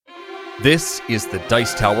This is the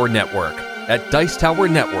Dice Tower Network at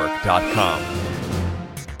Dicetowernetwork.com.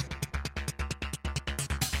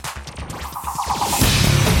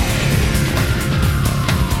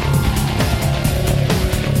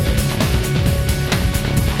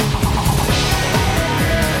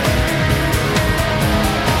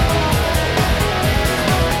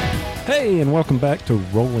 Hey, and welcome back to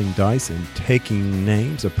Rolling Dice and Taking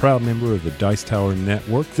Names, a proud member of the Dice Tower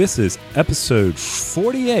Network. This is episode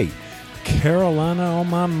 48, Carolina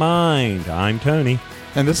on My Mind. I'm Tony.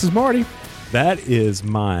 And this is Marty. That is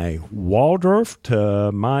my Waldorf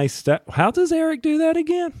to my How does Eric do that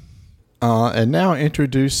again? And now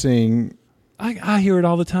introducing... I hear it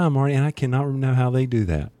all the time, Marty, and I cannot know how they do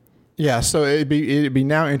that. Yeah, so it'd be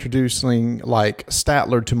now introducing like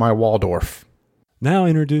Statler to my Waldorf. Now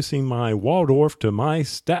introducing my Waldorf to my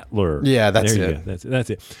Statler. Yeah, that's it.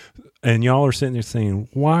 That's it. And y'all are sitting there saying,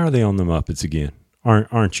 why are they on the Muppets again?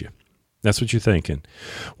 Aren't you? That's what you're thinking.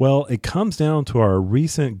 Well, it comes down to our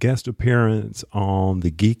recent guest appearance on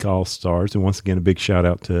the Geek All-Stars. And once again, a big shout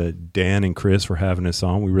out to Dan and Chris for having us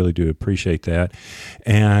on. We really do appreciate that.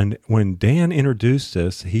 And when Dan introduced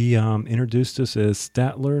us, he introduced us as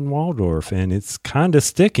Statler and Waldorf. And it's kind of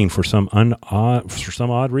sticking for some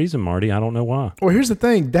odd reason, Marty. I don't know why. Well, here's the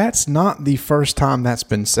thing. That's not the first time that's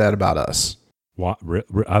been said about us.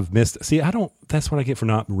 I've missed. See, that's what I get for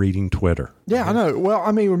not reading Twitter. Yeah, I know. Well,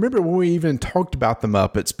 I mean, remember when we even talked about the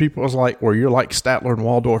Muppets? People was like, "Well, you're like Statler and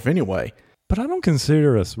Waldorf anyway." But I don't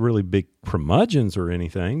consider us really big curmudgeons or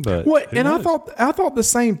anything. But I thought the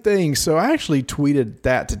same thing. So I actually tweeted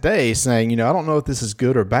that today, saying, I don't know if this is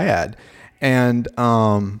good or bad. And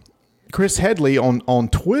Chris Headley on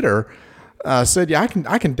Twitter. Said, yeah,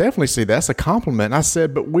 I can definitely see that's a compliment. And I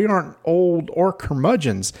said, but we aren't old or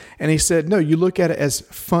curmudgeons. And he said, no, you look at it as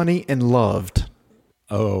funny and loved.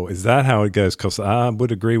 Oh, is that how it goes? Because I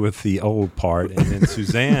would agree with the old part. And then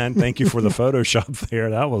Suzanne, thank you for the Photoshop there.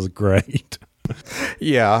 That was great.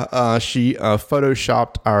 Yeah, she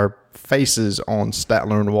Photoshopped our faces on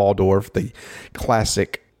Statler and Waldorf, the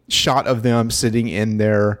classic shot of them sitting in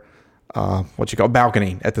their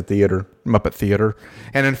balcony at the theater, Muppet Theater.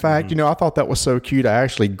 And in fact, I thought that was so cute. I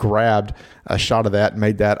actually grabbed a shot of that and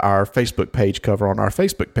made that our Facebook page cover on our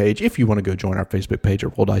Facebook page. If you want to go join our Facebook page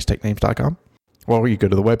at RollDiceTakeNames.com. Well, you go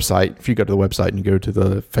to the website. If you go to the website and you go to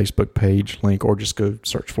the Facebook page link, or just go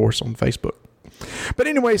search for us on Facebook. But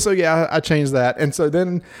anyway, so yeah, I changed that. And so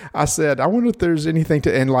then I said, I wonder if there's anything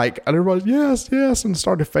to, and like everybody, yes, and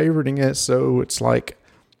started favoriting it. So it's like,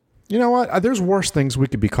 you know what? There's worse things we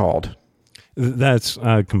could be called.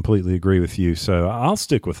 I completely agree with you. So I'll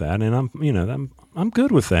stick with that, and I'm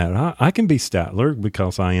good with that. I can be Statler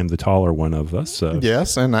because I am the taller one of us. So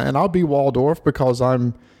yes, and I'll be Waldorf because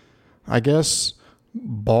I'm, I guess,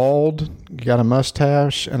 bald, got a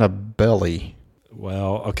mustache and a belly.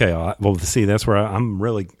 Well, okay. See, that's where I'm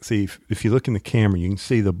really. See, if you look in the camera, you can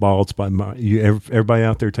see the bald spot. Everybody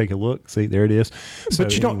out there, take a look. See, there it is. But so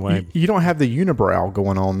you don't have the unibrow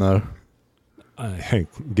going on though. Hey,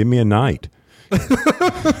 give me a night.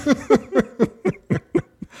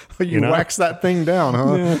 You wax that thing down,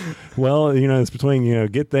 huh? Yeah. Well, it's between,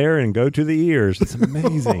 get there and go to the ears. It's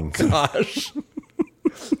amazing. Oh, gosh.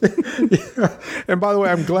 Yeah. And by the way,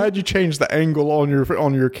 I'm glad you changed the angle on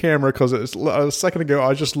your camera, because a second ago I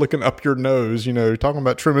was just looking up your nose, talking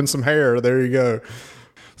about trimming some hair. There you go.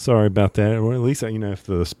 Sorry about that. Well, at least, if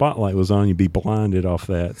the spotlight was on, you'd be blinded off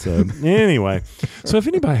that. So anyway, so if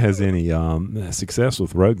anybody has any success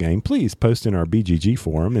with Road Game, please post in our BGG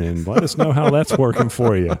forum and let us know how that's working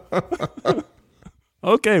for you.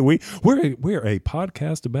 Okay, we're a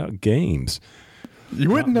podcast about games. You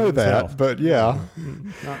wouldn't know that, health. But yeah.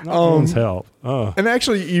 Not one's health. Oh. And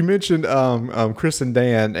actually, you mentioned Chris and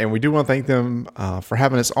Dan, and we do want to thank them for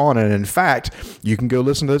having us on. And in fact, you can go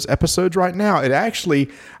listen to those episodes right now. It actually,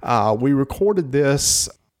 we recorded this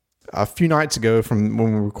a few nights ago from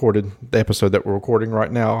when we recorded the episode that we're recording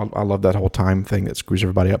right now. I love that whole time thing that screws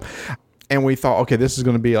everybody up. And we thought, okay, this is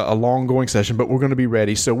going to be a long going session, but we're going to be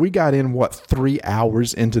ready. So we got in, 3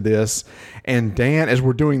 hours into this. And Dan, as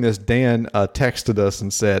we're doing this, Dan texted us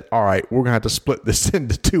and said, all right, we're going to have to split this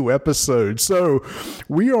into 2 episodes. So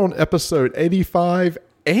we are on episode 85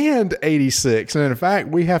 and 86. And in fact,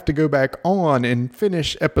 we have to go back on and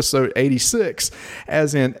finish episode 86,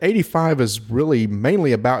 as in 85 is really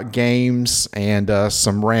mainly about games and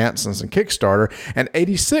some rants and some Kickstarter. And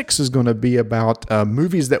 86 is going to be about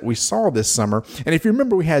movies that we saw this summer. And if you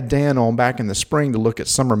remember, we had Dan on back in the spring to look at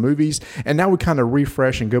summer movies. And now we kind of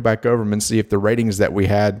refresh and go back over them and see if the ratings that we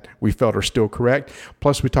felt are still correct.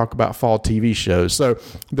 Plus, we talk about fall TV shows. So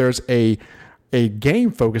there's a a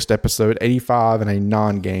game-focused episode, 85, and a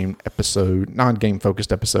non-game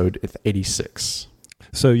focused episode, 86.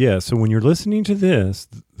 So when you're listening to this,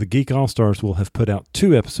 the Geek All-Stars will have put out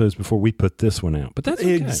 2 episodes before we put this one out. But that's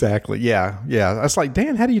okay. Exactly. Yeah. That's like,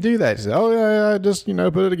 Dan, how do you do that? He said, oh, yeah, I just, put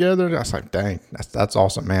it together. And I was like, dang, that's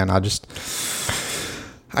awesome, man. I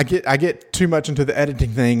get too much into the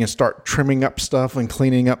editing thing and start trimming up stuff and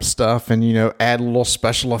cleaning up stuff and, add a little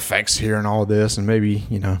special effects here and all this. And maybe,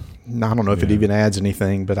 I don't know if it even adds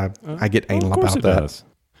anything, but I get anal about that. Does.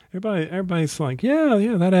 Everybody's like, yeah,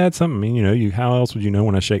 that adds something. I mean, how else would you know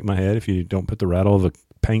when I shake my head if you don't put the rattle of a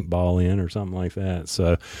paintball in or something like that?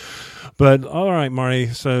 So, but all right, Marty.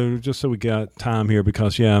 So just so we got time here,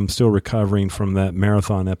 because I'm still recovering from that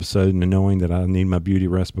marathon episode and knowing that I need my beauty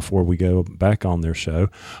rest before we go back on their show.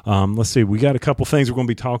 Let's see. We got a couple things we're going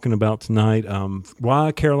to be talking about tonight.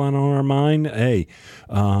 Why Carolina on our mind? Hey,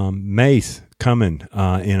 Mace coming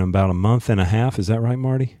in about a month and a half. Is that right,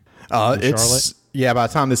 Marty? Charlotte? Yeah, by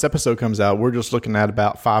the time this episode comes out, we're just looking at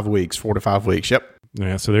about 4 to 5 weeks. Yep.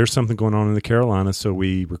 Yeah, so there's something going on in the Carolinas. So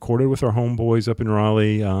we recorded with our homeboys up in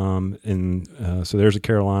Raleigh, so there's a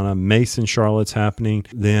Carolina. Mason, Charlotte's happening.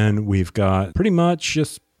 Then we've got pretty much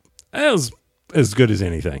just as good as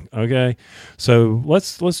anything. Okay, so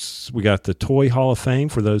we got the Toy Hall of Fame.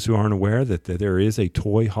 For those who aren't aware that there is a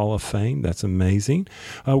Toy Hall of Fame, that's amazing.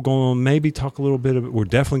 We're going to maybe talk a little bit. We're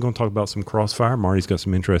definitely going to talk about some Crossfire. Marty's got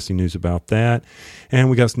some interesting news about that, and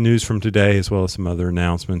we got some news from today as well as some other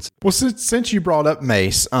announcements. Well, since you brought up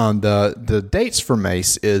Mace, the dates for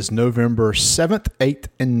Mace is November 7th, 8th,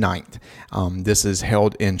 and 9th. This is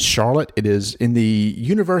held in Charlotte. It is in the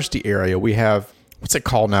university area. We have, what's it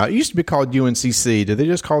called now? It used to be called UNCC. Do they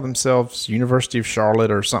just call themselves University of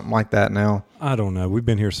Charlotte or something like that now? I don't know. We've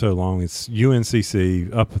been here so long. It's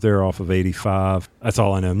UNCC up there off of 85. That's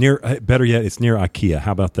all I know. Better yet, it's near IKEA.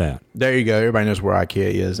 How about that? There you go. Everybody knows where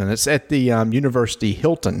IKEA is, and it's at the University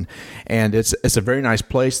Hilton, and it's a very nice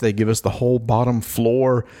place. They give us the whole bottom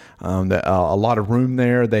floor, a lot of room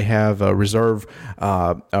there. They have reserve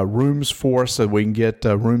rooms for us, so we can get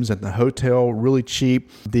rooms at the hotel really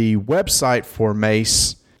cheap. The website for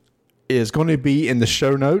Mace is going to be in the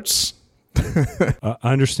show notes. I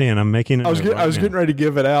understand. I'm making it. I was getting ready to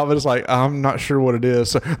give it out, but it's like, I'm not sure what it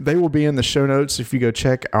is. So they will be in the show notes if you go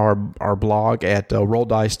check our blog at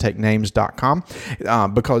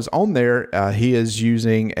rolldicetechnames.com, because on there he is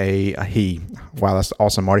using wow, that's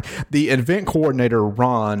awesome, Marty. The event coordinator,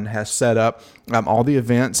 Ron, has set up all the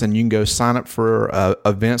events, and you can go sign up for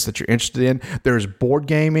events that you're interested in. There's board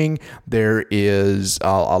gaming. There is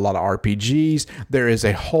a lot of RPGs. There is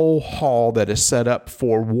a whole hall that is set up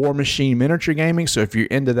for War Machine miniature gaming. So if you're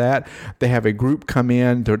into that, they have a group come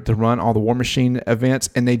in to run all the War Machine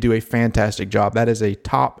events, and they do a fantastic job. That is a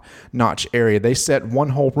top-notch area. They set one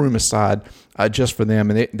whole room aside just for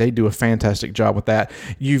them, and they do a fantastic job with that.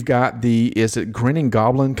 You've got Grinning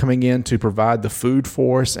Goblin coming in to provide the food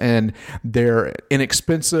for us, and they're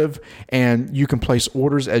inexpensive, and you can place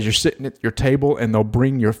orders as you're sitting at your table, and they'll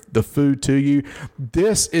bring the food to you.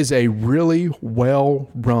 This is a really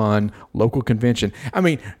well-run local convention. I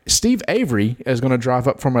mean, Steve Avery is going to drive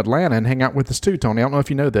up from Atlanta and hang out with us too, Tony. I don't know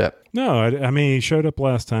if you know that. No, I mean, he showed up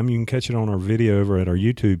last time. You can catch it on our video over at our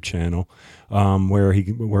YouTube channel, where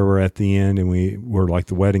we're at the end, and we were like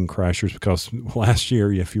the wedding crashers, because last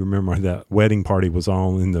year, if you remember, that wedding party was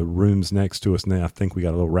all in the rooms next to us, and I think we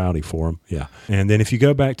got a little rowdy for them. Yeah. And then if you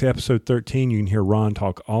go back to episode 13, you can hear Ron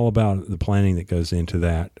talk all about the planning that goes into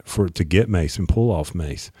that to get Mace and pull off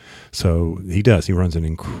Mace. So he does. He runs an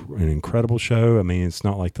incredible show. I mean, it's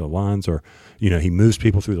not like the lines are, he moves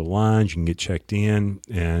people through the lines. You can get checked in,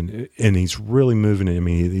 and he's really moving it. I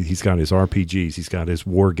mean, he's got his RPGs, he's got his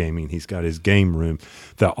wargaming, he's got his game room,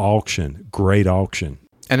 the auction, great auction,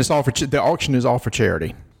 and it's all the auction is all for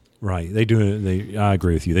charity. Right? I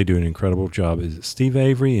agree with you. They do an incredible job. Is Steve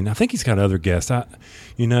Avery, and I think he's got other guests.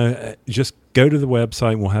 Just go to the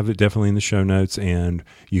website. We'll have it definitely in the show notes, and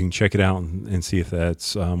you can check it out and see if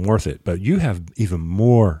that's worth it. But you have even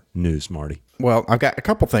more news, Marty. Well, I've got a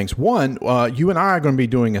couple things. One, you and I are going to be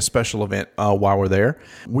doing a special event while we're there.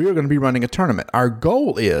 We are going to be running a tournament. Our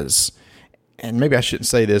goal is, and maybe I shouldn't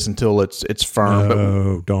say this until it's firm.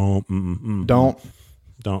 No, don't.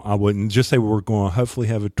 I wouldn't. Just say we're going to hopefully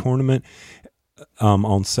have a tournament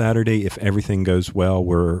on Saturday. If everything goes well,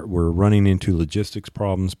 we're running into logistics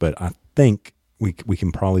problems, but I think we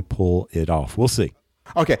can probably pull it off. We'll see.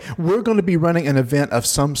 Okay, we're going to be running an event of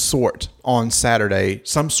some sort on Saturday,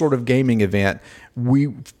 some sort of gaming event we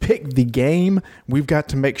pick the game, we've got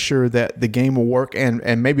to make sure that the game will work.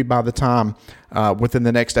 And maybe by the time within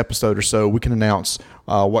the next episode or so, we can announce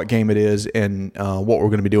what game it is and what we're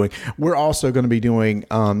going to be doing. We're also going to be doing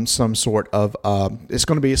some sort of it's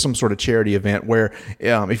going to be some sort of charity event where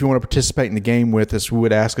if you want to participate in the game with us, we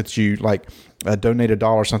would ask that you donate $1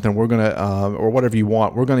 or something. We're going to or whatever you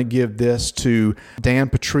want. We're going to give this to Dan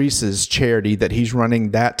Patrice's charity that he's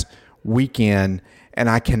running that weekend. And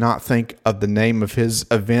I cannot think of the name of his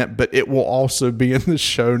event, but it will also be in the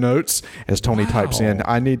show notes as Tony types in.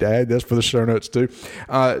 I need to add this for the show notes too.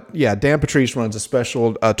 Dan Patrice runs a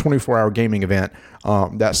special 24-hour gaming event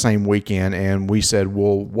that same weekend, and we said,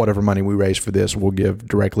 well, whatever money we raise for this, we'll give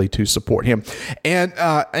directly to support him. And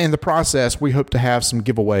in the process, we hope to have some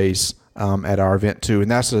giveaways at our event too,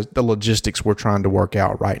 and that's the logistics we're trying to work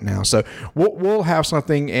out right now. So we'll have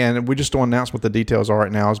something, and we just don't announce what the details are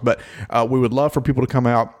right now. But we would love for people to come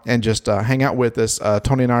out and just hang out with us.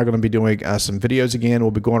 Tony and I are going to be doing some videos again.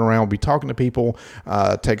 We'll be going around, we'll be talking to people,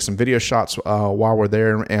 take some video shots while we're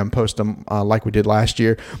there, and post them like we did last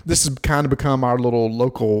year. This has kind of become our little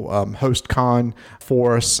local host con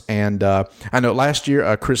for us. And I know last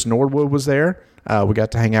year Chris Nordwood was there. We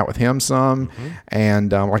got to hang out with him some.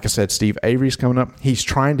 And like I said, Steve Avery's coming up. He's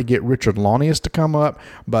trying to get Richard Launius to come up,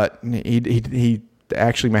 but he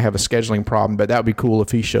actually may have a scheduling problem, but that would be cool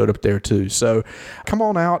if he showed up there too. So come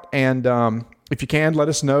on out, and if you can, let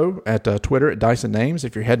us know at Twitter at Dyson Names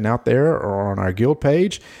if you're heading out there, or on our guild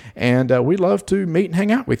page, and we'd love to meet and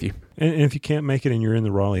hang out with you. And if you can't make it and you're in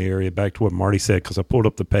the Raleigh area, back to what Marty said, because I pulled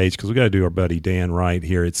up the page, because we got to do our buddy Dan right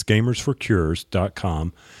here. It's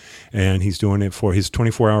gamersforcures.com. And he's doing it for his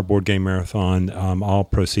 24-hour board game marathon. All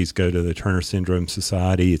proceeds go to the Turner Syndrome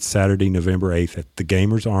Society. It's Saturday, November 8th at the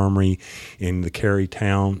Gamers Armory in the Cary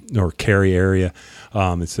area.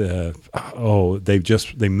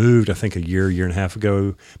 They moved, I think, a year and a half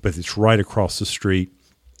ago, but it's right across the street.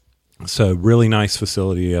 So really nice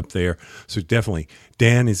facility up there. So definitely,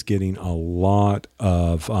 Dan is getting a lot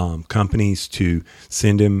of companies to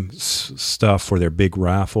send him stuff for their big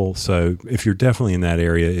raffle. So if you're definitely in that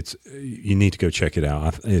area, you need to go check it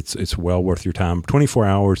out. It's well worth your time. 24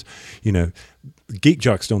 hours, Geek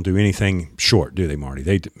Jocks don't do anything short, do they, Marty?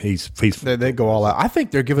 They go all out. I think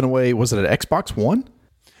they're giving away, was it an Xbox One?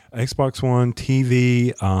 Xbox One,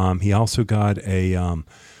 TV. He also got a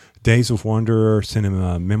Days of Wonder, sent him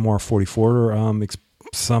a Memoir 44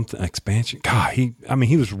 expansion. God,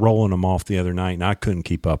 he was rolling them off the other night, and I couldn't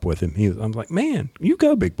keep up with him. I was like, man, you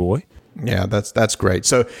go, big boy. Yeah, that's great.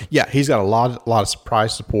 So yeah, he's got a lot of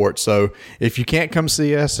surprise support. So if you can't come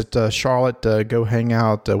see us at Charlotte, go hang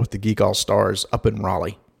out with the Geek All Stars up in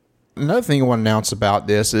Raleigh. Another thing I want to announce about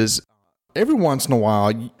this is, every once in a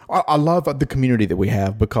while, I love the community that we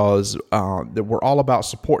have, because that we're all about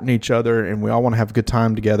supporting each other, and we all want to have a good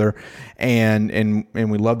time together, and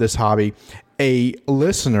we love this hobby. A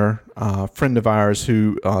listener, friend of ours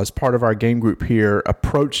who is part of our game group here,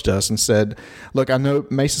 approached us and said, look, I know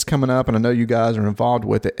Mace is coming up, and I know you guys are involved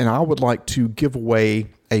with it, and I would like to give away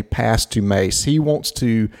a pass to Mace. He wants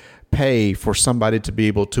to pay for somebody to be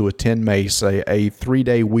able to attend Mace, a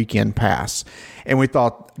 3-day weekend pass. And we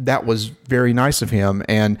thought that was very nice of him.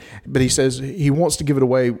 But he says he wants to give it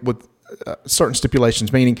away with certain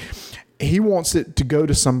stipulations, meaning he wants it to go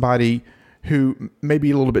to somebody who may be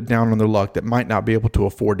a little bit down on their luck, that might not be able to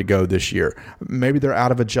afford to go this year. Maybe they're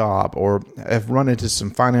out of a job or have run into some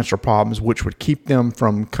financial problems, which would keep them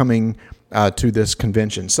from coming to this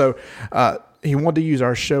convention. So he wanted to use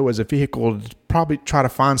our show as a vehicle to probably try to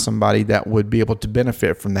find somebody that would be able to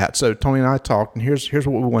benefit from that. So Tony and I talked, and here's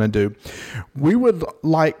what we want to do. We would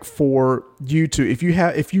like for you to,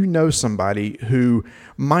 if you know somebody who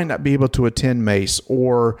might not be able to attend Mace,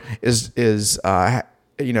 or is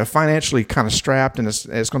financially kind of strapped, and it's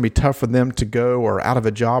going to be tough for them to go, or out of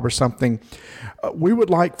a job or something, we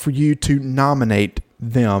would like for you to nominate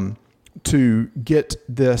them to get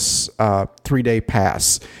this 3-day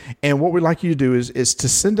pass. And what we'd like you to do is to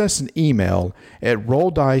send us an email at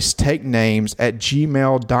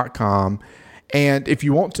rolldicetakenames@gmail.com. And if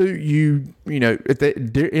you want to,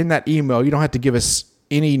 in that email, you don't have to give us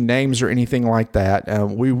any names or anything like that.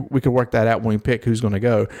 We can work that out when we pick who's going to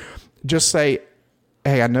go. Just say,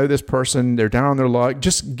 hey, I know this person, they're down on their luck.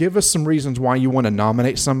 Just give us some reasons why you want to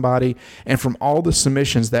nominate somebody. And from all the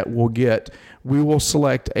submissions that we'll get, we will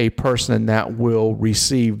select a person that will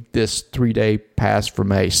receive this 3-day pass for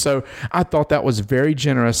Mace. So I thought that was very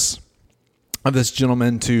generous of this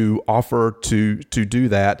gentleman to offer to do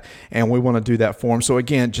that, and we want to do that for him. So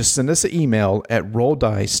again, just send us an email at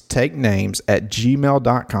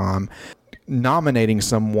rolldicetakenames@gmail.com. nominating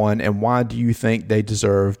someone, and why do you think they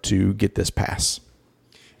deserve to get this pass?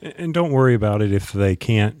 And don't worry about it if they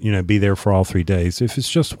can't, be there for all 3 days. If it's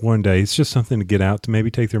just one day, it's just something to get out to maybe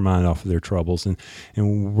take their mind off of their troubles. And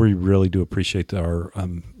we really do appreciate our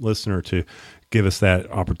listener to give us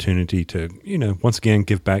that opportunity to, once again,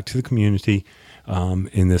 give back to the community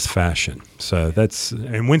in this fashion. So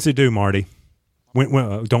and when's it due, Marty? We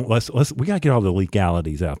got to get all the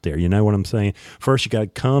legalities out there. You know what I'm saying? First, you got to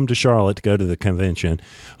come to Charlotte to go to the convention.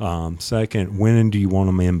 Second, when do you want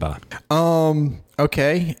them in by?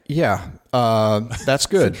 Okay. Yeah. That's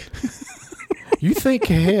good. You think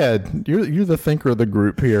ahead. You're the thinker of the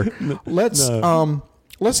group here. Let's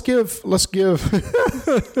give.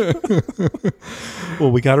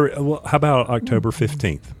 Well, we got to. How about October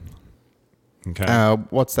 15th? Okay.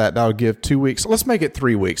 What's that? That'll give 2 weeks. Let's make it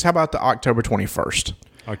 3 weeks. How about the October 21st?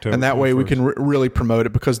 And that way we can really promote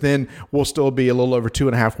it, because then we'll still be a little over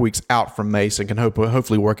 2.5 weeks out from Mace and can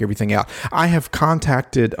hopefully work everything out. I have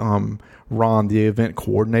contacted Ron, the event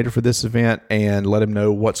coordinator for this event, and let him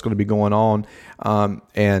know what's going to be going on.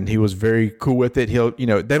 And he was very cool with it.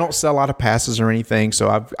 They don't sell out of passes or anything,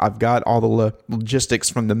 so I've got all the logistics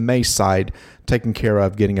from the Mace side taken care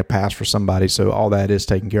of, getting a pass for somebody. So all that is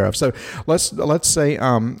taken care of. So let's say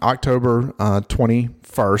October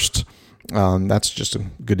 21st. That's just a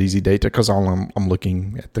good, easy date, because I'm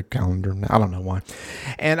looking at the calendar now. I don't know why.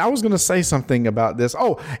 And I was going to say something about this.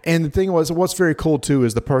 Oh, and the thing was, what's very cool too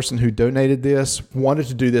is the person who donated this wanted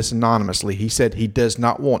to do this anonymously. He said he does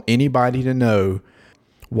not want anybody to know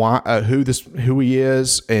who he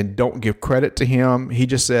is, and don't give credit to him. He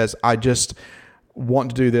just says, I just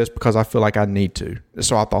want to do this because I feel like I need to.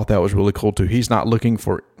 So I thought that was really cool too. He's not looking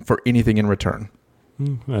for anything in return.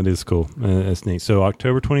 That is cool. That's neat. So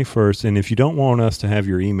October 21st, and if you don't want us to have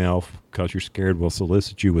your email because you're scared we'll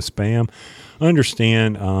solicit you with spam,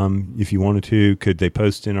 understand. If you wanted to, could they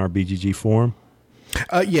post in our BGG forum?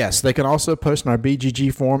 Yes, they can also post in our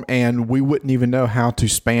BGG forum, and we wouldn't even know how to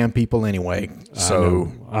spam people anyway.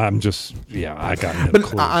 So I got no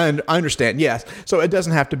clue. I understand. Yes, so it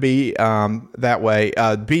doesn't have to be that way.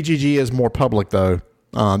 BGG is more public, though.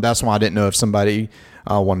 That's why I didn't know if somebody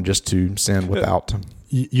wanted just to send without.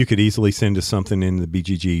 You could easily send us something in the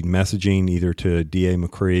BGG messaging, either to D.A.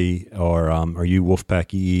 McCree or are you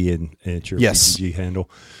Wolfpack EE at your BGG handle?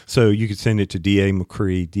 So you could send it to D.A.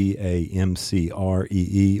 McCree, DAMCREE,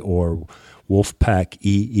 or Wolfpack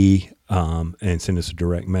EE, and send us a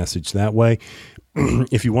direct message that way.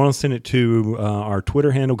 If you want to send it to our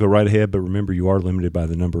Twitter handle, go right ahead. But remember, you are limited by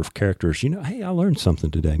the number of characters. Hey, I learned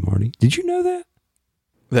something today, Marty. Did you know that?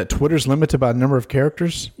 That Twitter's limited by the number of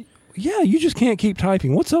characters? Yeah, you just can't keep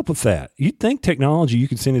typing. What's up with that? You'd think technology, you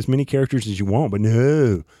could send as many characters as you want, but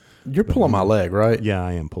no. You're pulling my leg, right? Yeah,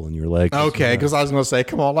 I am pulling your leg. Okay, because I was going to say,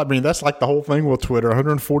 come on. I mean, that's like the whole thing with Twitter,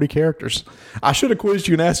 140 characters. I should have quizzed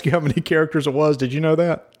you and asked you how many characters it was. Did you know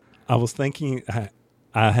that? I was thinking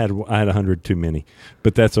I had 100 too many,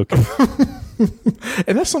 but that's okay.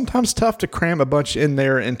 And that's sometimes tough to cram a bunch in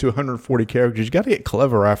there into 140 characters. You got to get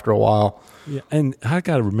clever after a while. Yeah, and I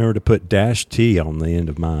got to remember to put -T on the end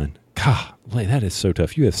of mine. God, that is so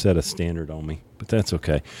tough. You have set a standard on me, but that's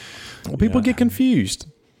okay. Well, people get confused,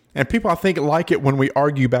 and people, I think, like it when we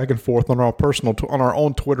argue back and forth on our on our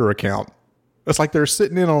own Twitter account. It's like they're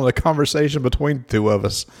sitting in on a conversation between the two of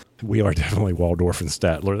us. We are definitely Waldorf and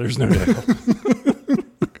Statler. There's no doubt.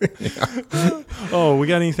 Oh, we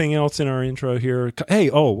got anything else in our intro here? Hey,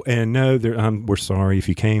 and no, we're sorry if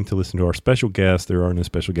you came to listen to our special guest. There are no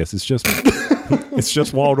special guests. It's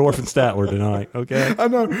just Waldorf and Statler tonight. Okay, I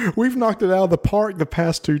know we've knocked it out of the park the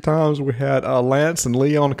past 2 times. We had Lance and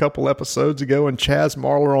Lee on a couple episodes ago, and Chaz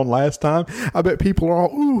Marler on last time. I bet people are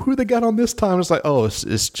all, ooh, who they got on this time? It's like, oh,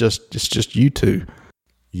 it's just you two.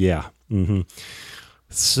 Yeah. Mm-hmm.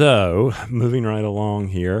 So, moving right along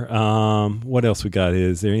here, what else we got?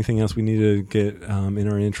 Is there anything else we need to get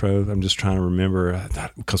in our intro? I'm just trying to remember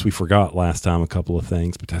because we forgot last time a couple of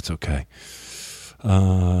things, but that's okay.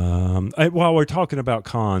 While we're talking about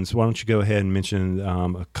cons, why don't you go ahead and mention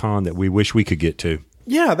a con that we wish we could get to?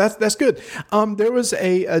 Yeah, that's good. There was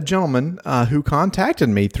a gentleman who contacted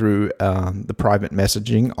me through the private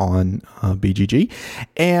messaging on BGG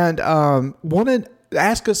and wanted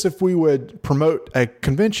ask us if we would promote a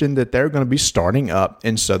convention that they're going to be starting up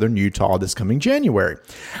in Southern Utah this coming January.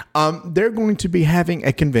 They're going to be having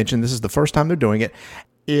a convention. This is the first time they're doing it.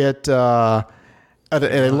 At a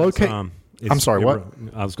location. I'm sorry, what?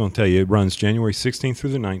 I was going to tell you, it runs January 16th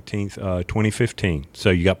through the 19th, 2015.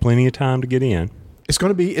 So you got plenty of time to get in. It's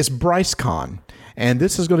BryceCon, and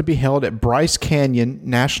this is going to be held at Bryce Canyon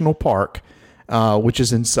National Park which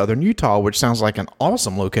is in southern Utah, which sounds like an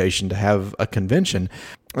awesome location to have a convention.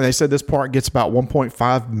 And they said this park gets about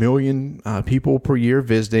 1.5 million people per year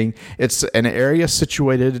visiting. It's an area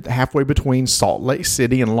situated halfway between Salt Lake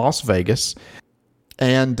City and Las Vegas.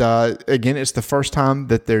 And again, it's the first time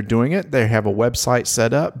that they're doing it. They have a website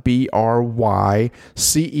set up, brycecon.com.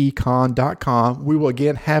 We will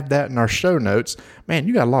again have that in our show notes. Man,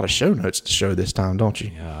 you got a lot of show notes to show this time, don't you?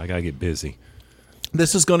 Yeah, I got to get busy.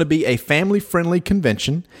 This is going to be a family-friendly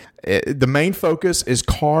convention. The main focus is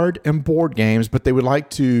card and board games, but they would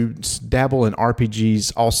like to dabble in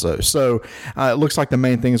RPGs also. So it looks like the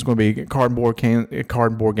main thing is going to be card and board games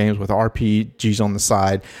with RPGs on the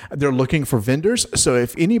side. They're looking for vendors. So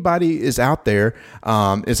if anybody is out there,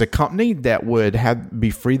 is a company that would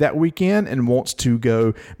be free that weekend and wants to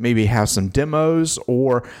go maybe have some demos,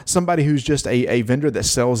 or somebody who's just a vendor that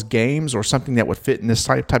sells games or something that would fit in this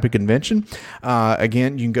type of convention,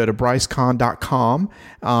 again, you can go to brycecon.com.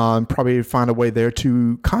 Probably find a way there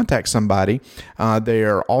to contact somebody. They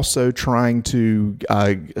are also trying to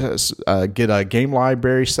get a game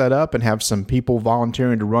library set up and have some people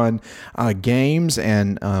volunteering to run games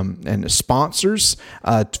and sponsors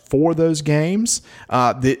for those games.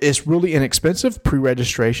 It's really inexpensive.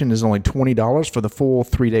 Pre-registration is only $20 for the full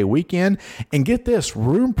 3-day weekend. And get this,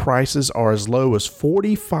 room prices are as low as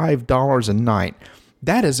 $45 a night.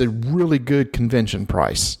 That is a really good convention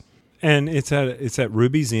price. And it's at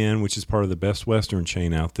Ruby's Inn, which is part of the Best Western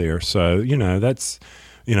chain out there. So, that's,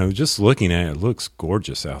 just looking at it, looks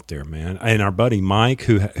gorgeous out there, man. And our buddy Mike,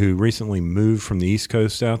 who recently moved from the East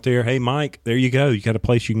Coast out there. Hey, Mike, there you go. You got a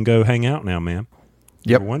place you can go hang out now, man.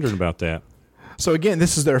 Yep. You're wondering about that. So again,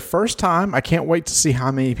 this is their first time. I can't wait to see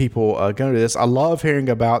how many people go to this. I love hearing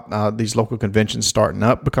about these local conventions starting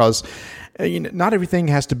up, because not everything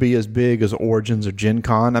has to be as big as Origins or Gen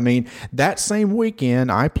Con. I mean, that same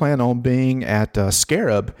weekend, I plan on being at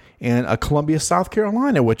Scarab in Columbia, South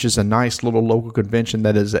Carolina, which is a nice little local convention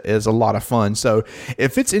that is a lot of fun. So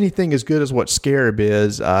if it's anything as good as what Scarab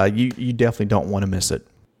is, you definitely don't want to miss it.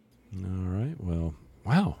 All right. Well,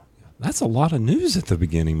 wow. That's a lot of news at the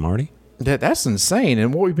beginning, Marty. That's insane.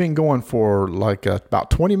 And what we've been going for like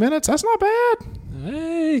about 20 minutes, that's not bad.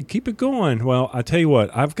 Hey, keep it going. Well, I tell you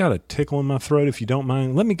what, I've got a tickle in my throat, if you don't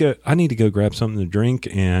mind. Let me go. I need to go grab something to drink,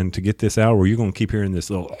 and to get this out, where you're going to keep hearing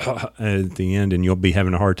this little at the end, and you'll be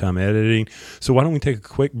having a hard time editing. So why don't we take a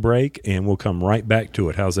quick break, and we'll come right back to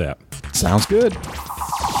it. How's that? Sounds good.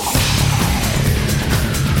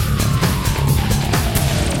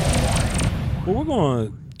 Well, we're going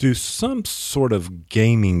to do some sort of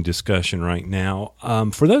gaming discussion right now.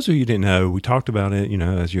 For those of you who didn't know, we talked about it,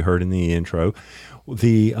 as you heard in the intro.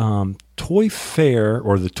 The Toy Fair,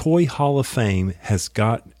 or the Toy Hall of Fame, has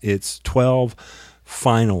got its 12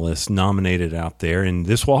 finalists nominated out there, and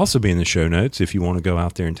this will also be in the show notes if you want to go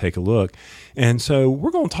out there and take a look. And so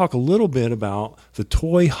we're going to talk a little bit about the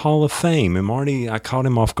Toy Hall of Fame. And Marty, I caught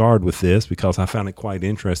him off guard with this because I found it quite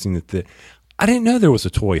interesting that I didn't know there was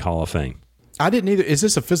a Toy Hall of Fame. I didn't either. Is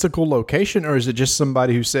this a physical location, or is it just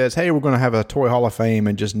somebody who says, "Hey, we're going to have a Toy Hall of Fame,"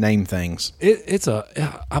 and just name things?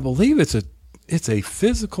 I believe it's a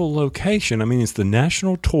physical location. I mean, it's the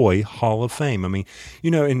National Toy Hall of Fame. I mean,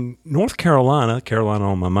 in North Carolina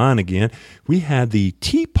on my mind again, we had the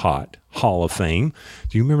Teapot Hall of Fame.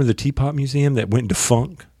 Do you remember the Teapot Museum that went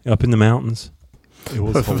defunct up in the mountains? It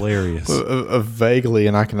was hilarious. Vaguely,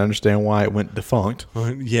 and I can understand why it went defunct.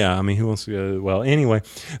 Yeah, I mean, who wants to go? Well, anyway,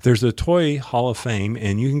 there's a Toy Hall of Fame,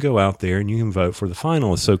 and you can go out there and you can vote for the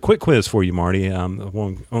finalists. So, quick quiz for you, Marty. I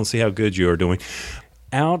want to see how good you are doing.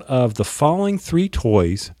 Out of the following 3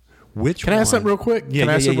 toys, which Can I ask something real quick? Yeah, Can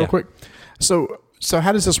I ask something real quick? So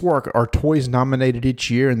how does this work? Are toys nominated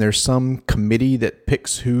each year, and there's some committee that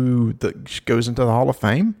picks who that goes into the Hall of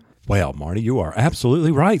Fame? Well, Marty, you are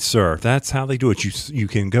absolutely right, sir. That's how they do it. You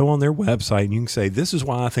can go on their website and you can say, this is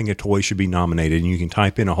why I think a toy should be nominated, and you can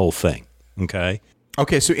type in a whole thing, okay?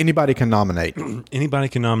 Okay, so anybody can nominate. Anybody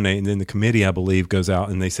can nominate, and then the committee, I believe, goes out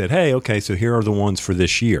and they said, hey, okay, so here are the ones for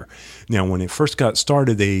this year. Now, when it first got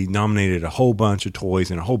started, they nominated a whole bunch of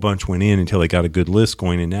toys, and a whole bunch went in until they got a good list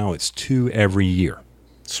going, and now it's 2 every year.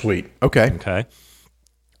 Sweet. Okay. Okay.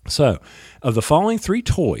 So, of the following 3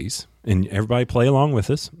 toys, and everybody play along with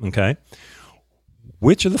us, okay?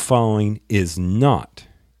 Which of the following is not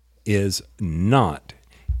in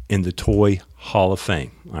the Toy Hall of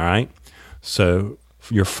Fame, all right? So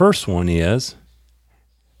your first one is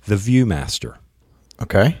the Viewmaster.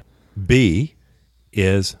 Okay. B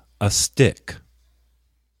is a stick.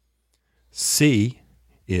 C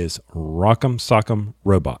is Rock'em Sock'em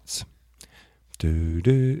Robots.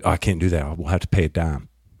 I can't do that. We'll have to pay a dime.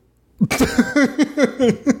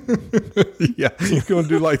 Yeah, you're going to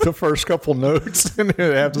do like the first couple notes and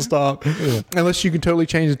then have to stop. Yeah. Unless you can totally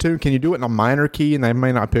change the tune. Can you do it in a minor key and they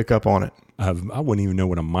may not pick up on it? I wouldn't even know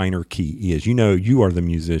what a minor key is. You know, you are the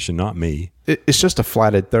musician, not me. It's just a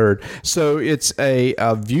flatted third. So it's a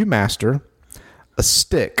Viewmaster, a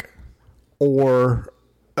stick, or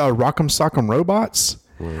Rock'em Sock'em Robots.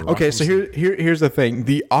 Okay, so here's the thing.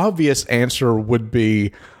 The obvious answer would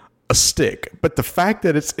be a stick, but the fact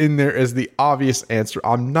that it's in there as the obvious answer,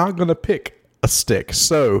 I'm not going to pick a stick.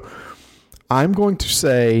 So I'm going to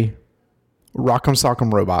say Rock'em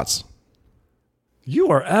Sock'em Robots. You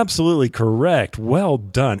are absolutely correct. Well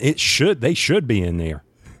done. They should be in there.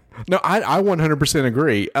 No, I 100%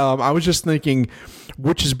 agree. I was just thinking,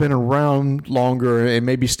 which has been around longer and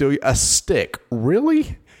maybe still a stick.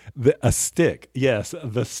 Really? A stick, yes.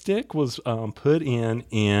 The stick was put in.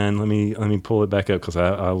 Let me pull it back up because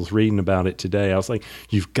I was reading about it today. I was like,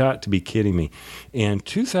 you've got to be kidding me. In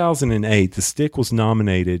 2008, the stick was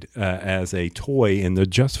nominated as a toy, and the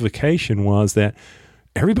justification was that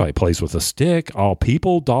everybody plays with a stick, all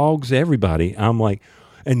people, dogs, everybody. I'm like,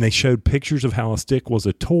 and they showed pictures of how a stick was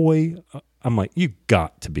a toy. I'm like, you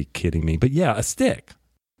got to be kidding me. But yeah, a stick.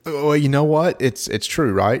 Well, you know what? It's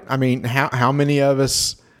true, right? I mean, how many of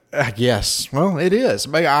us... yes, well, it is.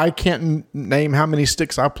 I can't name how many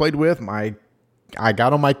sticks I played with. I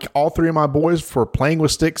got on all three of my boys for playing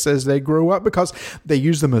with sticks as they grew up because they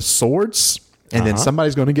use them as swords, and then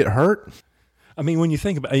somebody's going to get hurt. I mean, when you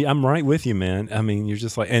think about it, I'm right with you, man. I mean, you're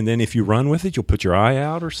just like, and then if you run with it, you'll put your eye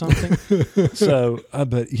out or something. So,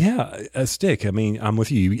 but yeah, a stick. I mean, I'm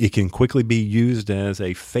with you. It can quickly be used as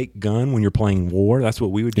a fake gun when you're playing war. That's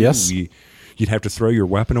what we would do. Yes. You'd have to throw your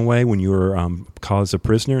weapon away when you were caused a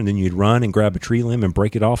prisoner, and then you'd run and grab a tree limb and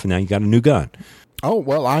break it off, and now you got a new gun. Oh,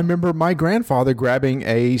 well, I remember my grandfather grabbing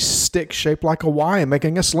a stick shaped like a Y and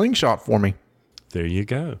making a slingshot for me. There you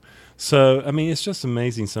go. So, I mean, it's just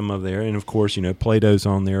amazing some of there. And, of course, you know, Play-Doh's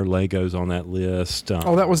on there, Lego's on that list.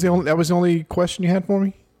 That was the only question you had for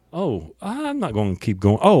me? Oh, I'm not going to keep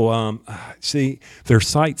going. Oh, see, their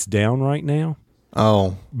site's down right now.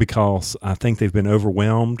 Oh. Because I think they've been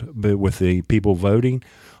overwhelmed with the people voting.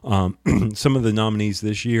 Some of the nominees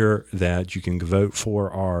this year that you can vote for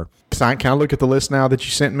are... Can I look at the list now that you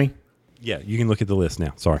sent me? Yeah, you can look at the list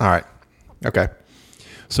now. Sorry. All right. Okay.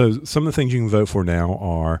 So some of the things you can vote for now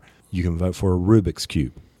are... You can vote for a Rubik's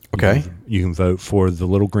Cube. Okay. You can vote for the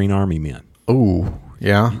Little Green Army Men. Oh,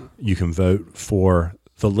 yeah. You can vote for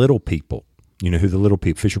the Little People. You know who the Little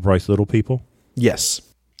People, Fisher-Price Little People? Yes.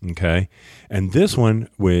 Okay. And this one,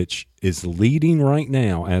 which is leading right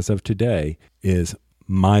now as of today, is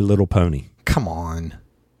My Little Pony. Come on.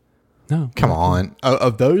 No. Come on.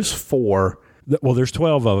 Of those four... Well, there's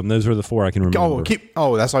 12 of them. Those are the four I can remember.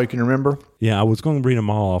 That's all you can remember? Yeah, I was going to read them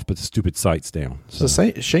all off, but the stupid site's down. So. It's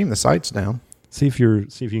a shame the site's down. See if you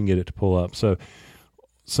can get it to pull up. So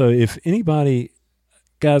if anybody,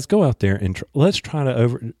 guys, go out there and let's try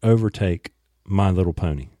to overtake My Little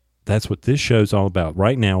Pony. That's what this show's all about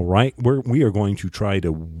right now. We are going to try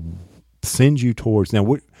to send you towards. Now,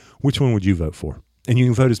 which one would you vote for? And you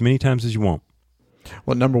can vote as many times as you want.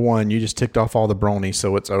 Well, number one, you just ticked off all the bronies,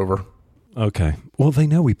 so it's over. Okay. Well, they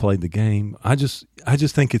know we played the game. I just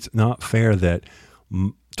think it's not fair that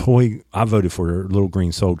I voted for Little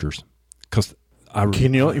Green Soldiers because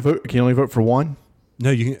Can you only vote for one?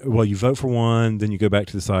 No, you vote for one, then you go back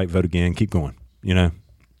to the site, vote again, keep going. You know,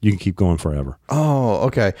 you can keep going forever. Oh,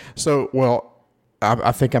 okay. So,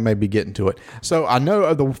 I think I may be getting to it. So I know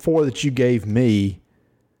of the four that you gave me.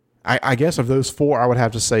 I guess of those four, I would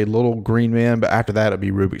have to say Little Green Men, but after that, it'd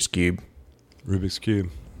be Rubik's Cube. Rubik's Cube.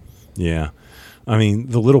 Yeah. I mean,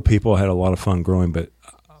 the Little People had a lot of fun growing, but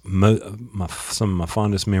some of my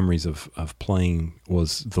fondest memories of playing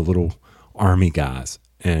was the little army guys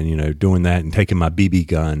and, you know, doing that and taking my BB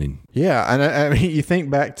gun. And yeah, and I mean, you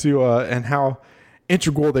think back to and how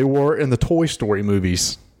integral they were in the Toy Story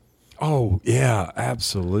movies. Oh, yeah,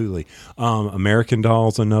 absolutely. American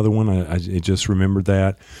Doll's another one. I just remembered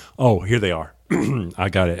that. Oh, here they are. I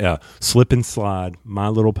got it. Slip and Slide, My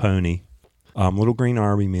Little Pony, Little Green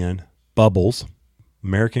Army Men, Bubbles,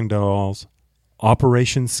 American Dolls,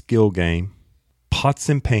 Operation Skill Game, Pots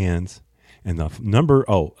and Pans, and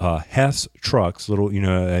the Hess trucks. Little, you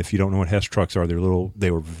know, if you don't know what Hess trucks are,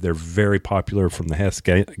 they're very popular from the Hess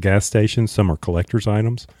gas stations. Some are collector's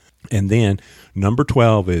items. And then number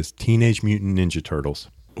 12 is Teenage Mutant Ninja Turtles.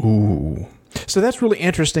 Ooh. So that's really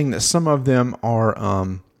interesting that some of them are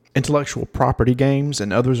intellectual property games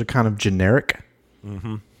and others are kind of generic.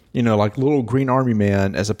 Mm-hmm. You know, like Little Green Army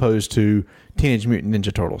Man as opposed to Teenage Mutant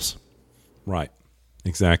Ninja Turtles. Right.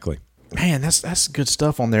 Exactly. Man, that's good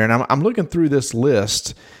stuff on there. And I'm looking through this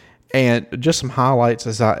list, and just some highlights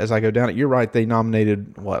as I go down it. You're right. They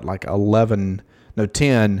nominated like 10,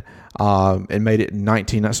 and made it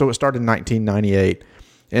 19. So it started in 1998,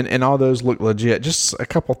 and all those look legit. Just a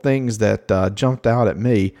couple things that jumped out at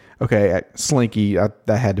me. Okay, Slinky,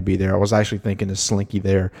 that had to be there. I was actually thinking of Slinky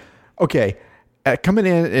there. Okay, coming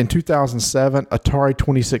in 2007, Atari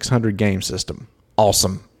 2600 game system.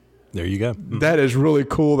 Awesome. There you go. That is really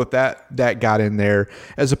cool that got in there,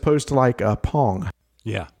 as opposed to like Pong.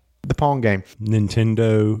 Yeah. The Pong game.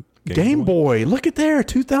 Nintendo Game Boy. Look at there,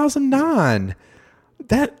 2009.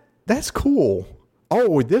 That's cool.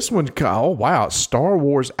 Oh, this one. Oh, wow. Star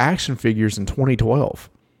Wars action figures in 2012.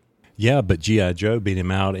 Yeah, but G.I. Joe beat him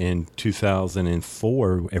out in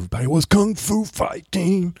 2004. Everybody was Kung Fu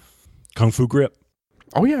fighting. Kung Fu grip.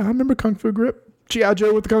 Oh, yeah. I remember Kung Fu grip. G.I.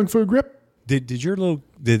 Joe with the Kung Fu grip. Did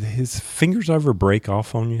his fingers ever break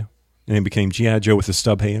off on you? And it became G.I. Joe with a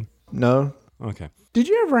stub hand? No. Okay. Did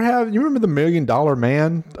you ever you remember the $1 Million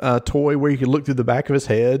Man toy where you could look through the back of his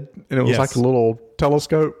head and it was like a little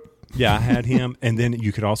telescope? Yeah, I had him. And then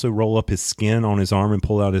you could also roll up his skin on his arm and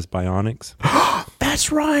pull out his bionics.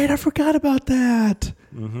 That's right. I forgot about that.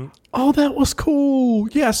 Mm-hmm. Oh, that was cool.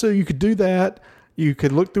 Yeah, so you could do that. You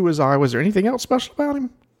could look through his eye. Was there anything else special about him?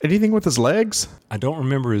 Anything with his legs? I don't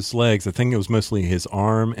remember his legs. I think it was mostly his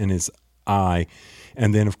arm and his eye.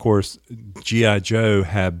 And then, of course, G.I. Joe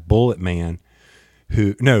had Bullet Man,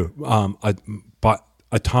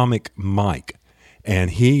 Atomic Mike.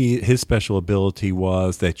 And his special ability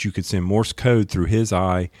was that you could send Morse code through his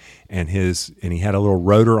eye, and he had a little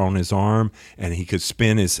rotor on his arm, and he could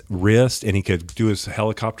spin his wrist, and he could do his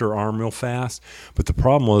helicopter arm real fast. But the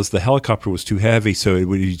problem was the helicopter was too heavy, so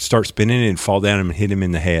he'd start spinning and fall down and hit him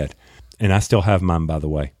in the head. And I still have mine, by the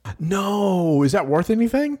way. No, is that worth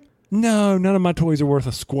anything? No, none of my toys are worth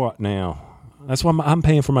a squat now. That's why I'm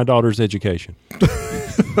paying for my daughter's education.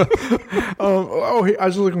 I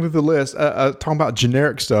was looking through the list, talking about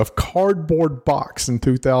generic stuff. Cardboard Box in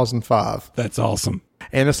 2005. That's awesome.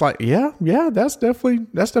 And it's like, yeah, that's definitely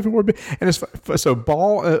worth it. And it's so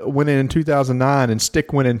Ball went in 2009 and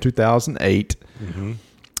Stick went in 2008. Mm-hmm.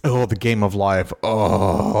 Oh, the Game of Life.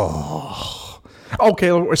 Oh,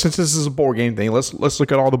 okay. Since this is a board game thing, let's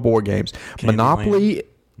look at all the board games. Monopoly.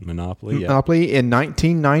 Monopoly in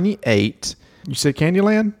 1998. You said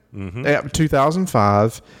Candyland? Mm-hmm.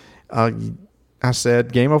 2005. I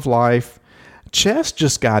said Game of Life. Chess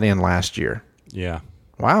just got in last year. Yeah.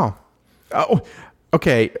 Wow. Oh,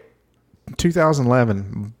 okay.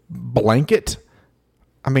 2011. Blanket.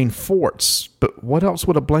 I mean, forts. But what else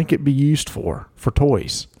would a blanket be used for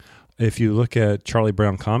toys? If you look at Charlie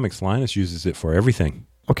Brown Comics, Linus uses it for everything.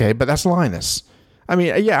 Okay, but that's Linus. I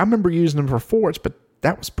mean, yeah, I remember using them for forts, but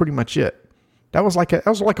that was pretty much it. That was like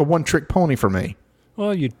a one-trick pony for me.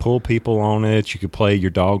 Well, you'd pull people on it. You could play. Your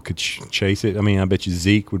dog could chase it. I mean, I bet you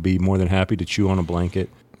Zeke would be more than happy to chew on a blanket.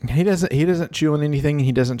 He doesn't chew on anything.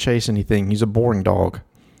 He doesn't chase anything. He's a boring dog.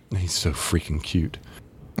 He's so freaking cute.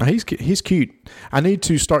 He's cute. I need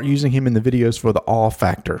to start using him in the videos for the awe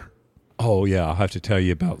factor. Oh yeah, I'll have to tell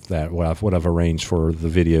you about that. What I've arranged for the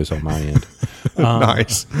videos on my end.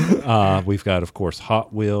 Nice. We've got, of course,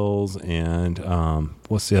 Hot Wheels and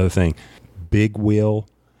what's the other thing? Big Wheel.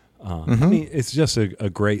 I mean, it's just a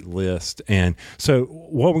great list. And so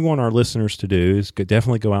what we want our listeners to do is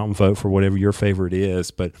definitely go out and vote for whatever your favorite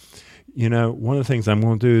is. But, one of the things I'm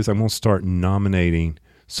going to do is I'm going to start nominating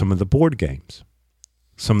some of the board games,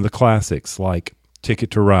 some of the classics like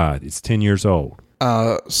Ticket to Ride. It's 10 years old.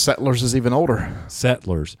 Settlers is even older.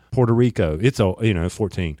 Settlers, Puerto Rico. It's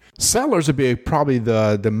 14. Settlers would be probably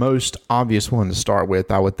the most obvious one to start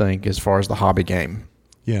with, I would think, as far as the hobby game.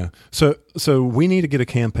 Yeah. So we need to get a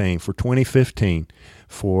campaign for 2015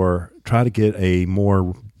 try to get a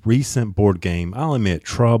more recent board game. I'll admit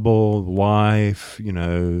Trouble, Life,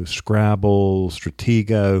 Scrabble,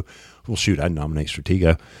 Stratego. Well, shoot, I'd nominate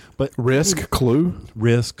Stratego. But Risk, Clue,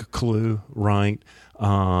 right.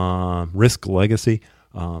 Risk Legacy,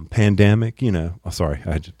 Pandemic, sorry,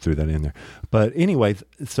 I just threw that in there. But anyway,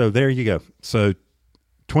 so there you go. So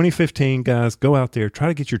 2015, guys, go out there, try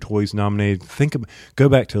to get your toys nominated. Go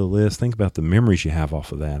back to the list. Think about the memories you have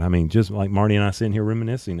off of that. I mean, just like Marty and I sitting here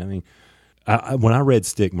reminiscing. I mean, when I read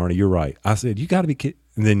Stick, Marty, you're right. I said, you got to be kidding.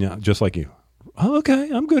 And then just like you, oh, okay,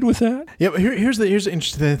 I'm good with that. Yeah, but here's the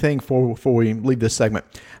interesting thing before we leave this segment.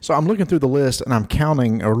 So I'm looking through the list and I'm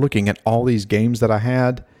counting or looking at all these games that I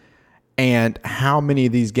had and how many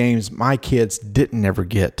of these games my kids didn't ever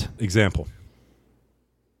get. Example.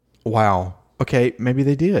 Wow. Okay, maybe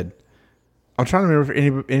they did. I'm trying to remember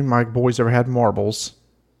if any of my boys ever had marbles.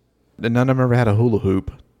 None of them ever had a hula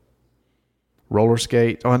hoop. Roller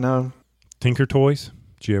skate. Oh, no. Tinker Toys.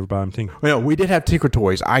 Did you ever buy them Tinker? Well, we did have Tinker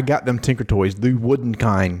Toys. I got them Tinker Toys, the wooden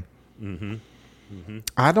kind. Mm-hmm. Mm-hmm.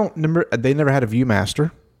 I don't remember. They never had a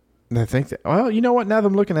Viewmaster. And I think that, well, you know what? Now that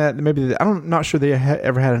I'm looking at it, maybe I'm not sure they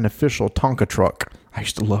ever had an official Tonka truck. I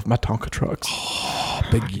used to love my Tonka trucks. Oh,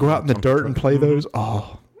 big Go out in the dirt and play those.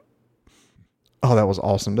 Oh, that was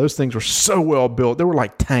awesome. Those things were so well built. They were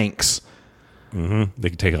like tanks. Mm-hmm. They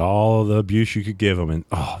could take all the abuse you could give them, and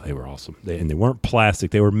they were awesome. And they weren't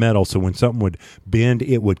plastic; they were metal. So when something would bend,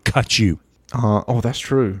 it would cut you. That's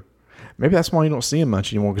true. Maybe that's why you don't see them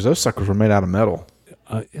much anymore, because those suckers were made out of metal.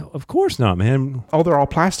 Of course not, man. Oh, they're all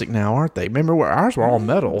plastic now, aren't they? Remember where ours were all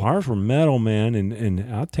metal? Ours were metal, man.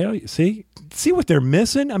 And I'll tell you, see what they're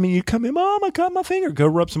missing? I mean, you come in, Mom, I cut my finger. Go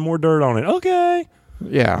rub some more dirt on it. Okay.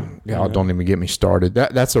 Yeah. Don't even get me started.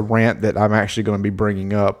 That's a rant that I'm actually going to be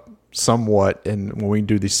bringing up somewhat when we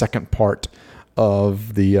do the second part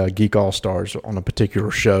of the Geek All-Stars on a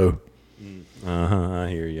particular show. I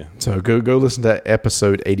hear you. So go listen to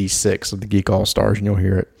episode 86 of the Geek All-Stars and you'll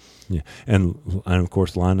hear it. Yeah, and of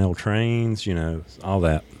course Lionel trains, all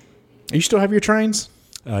that. You still have your trains?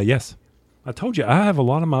 Yes. I told you, I have a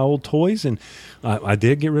lot of my old toys, and I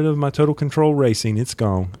did get rid of my Total Control Racing. It's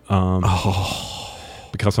gone.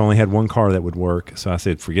 Because I only had one car that would work. So I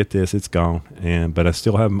said, forget this, it's gone. But I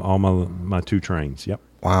still have all my 2 trains. Yep.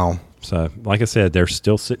 Wow. So, like I said, they're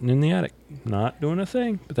still sitting in the attic. Not doing a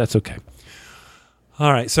thing, but that's okay.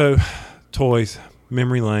 All right, so toys,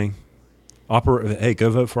 memory lane. Hey, go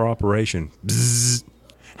vote for Operation. Bzzz.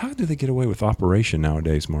 How do they get away with Operation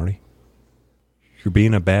nowadays, Marty? You're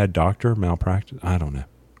being a bad doctor, malpractice? I don't know.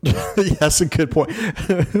 Yeah, that's a good point.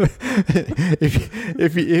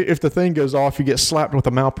 if the thing goes off, you get slapped with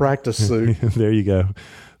a malpractice suit. There you go.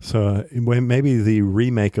 So maybe the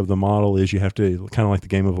remake of the model is you have to, kind of like the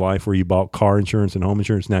Game of Life where you bought car insurance and home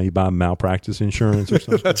insurance. Now you buy malpractice insurance or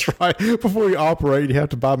something. That's right. Before you operate, you have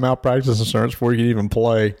to buy malpractice insurance before you can even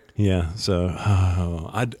play. Yeah. So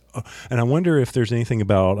and I wonder if there's anything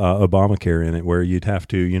about Obamacare in it where you'd have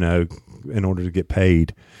to, in order to get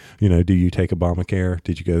paid, do you take Obamacare?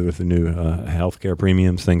 Did you go with the new healthcare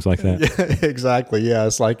premiums, things like that? Yeah, exactly. Yeah.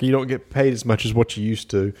 It's like you don't get paid as much as what you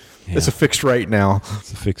used to. Yeah. It's a fixed rate now.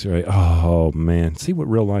 It's a fixed rate. Oh, man. See what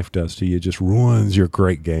real life does to you. It just ruins your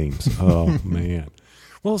great games. Oh, man.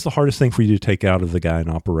 Well, it's the hardest thing for you to take out of the guy in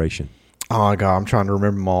Operation. Oh, God. I'm trying to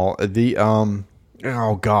remember them all.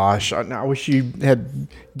 Oh, gosh. I wish you had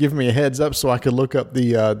given me a heads up so I could look up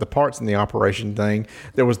the parts in the Operation thing.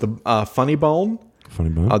 There was the funny bone.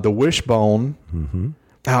 The wishbone. Mm-hmm.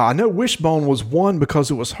 I know wishbone was one because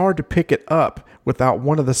it was hard to pick it up without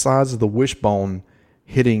one of the sides of the wishbone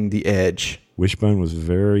hitting the edge. Wishbone was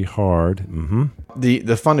very hard. Mm-hmm.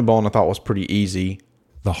 The funny bone I thought was pretty easy.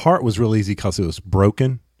 The heart was real easy because it was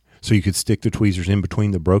broken, so you could stick the tweezers in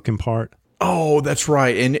between the broken part. Oh, that's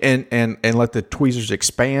right, and let the tweezers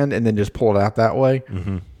expand and then just pull it out that way.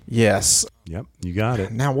 Mm-hmm. Yes. Yep, you got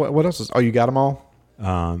it. Now what else is? Oh, you got them all.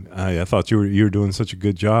 I thought you were doing such a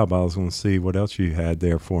good job. I was going to see what else you had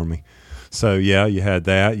there for me. So yeah, you had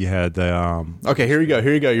that. You had the. Okay, here you go.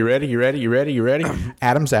 You ready?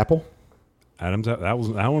 Adam's apple. That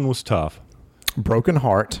one was tough. Broken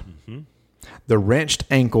heart. Mm-hmm. The wrenched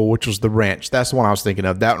ankle, which was the wrench. That's the one I was thinking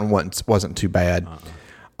of. That one wasn't too bad.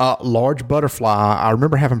 Large butterfly. I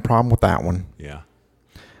remember having a problem with that one. Yeah.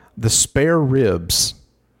 The spare ribs.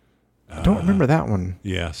 I don't remember that one.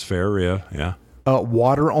 Yeah, spare rib. Yeah.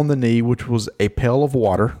 Water on the knee, which was a pail of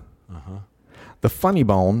water. Uh-huh. The funny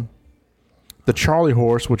bone. The Charlie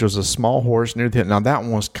horse, which was a small horse near the hip. Now, that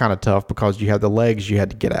one was kind of tough because you had the legs you had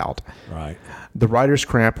to get out. Right. The rider's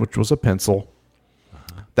cramp, which was a pencil.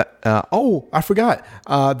 Uh-huh. I forgot.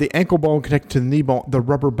 The ankle bone connected to the knee bone, the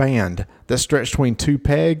rubber band that stretched between 2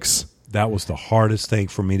 pegs. That was the hardest thing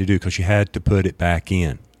for me to do because you had to put it back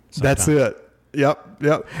in. That's it. Yep.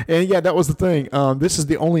 And yeah, that was the thing. This is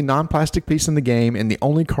the only non-plastic piece in the game and the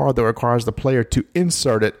only card that requires the player to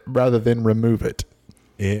insert it rather than remove it.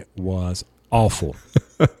 It was awful.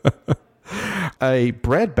 A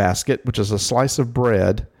bread basket, which is a slice of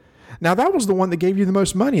bread. Now, that was the one that gave you the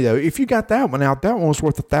most money, though. If you got that one out, that one was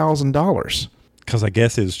worth $1,000. Because I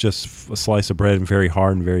guess it was just a slice of bread and very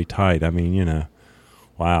hard and very tight. I mean,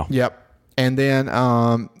 wow. Yep. And then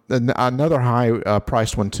another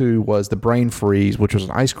high-priced one, too, was the Brain Freeze, which was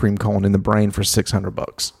an ice cream cone in the brain for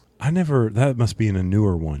 $600. That must be in a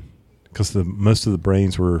newer one because most of the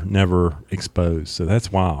brains were never exposed. So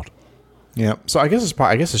that's wild. Yeah. So I guess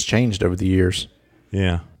it's changed over the years.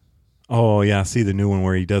 Yeah. Oh, yeah, I see the new one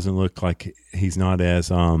where he doesn't look like he's not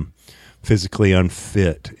as physically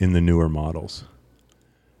unfit in the newer models.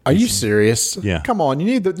 Are you serious? Yeah. Come on, you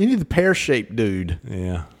need the pear-shaped dude.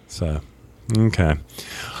 Yeah. So, okay.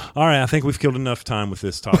 All right. I think we've killed enough time with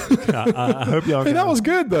this topic. I hope y'all. Hey, that was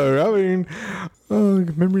good though. I mean,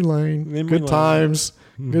 memory lane. Good times.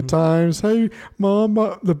 Good times. Hey, Mom,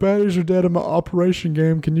 the batteries are dead in my Operation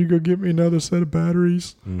game. Can you go get me another set of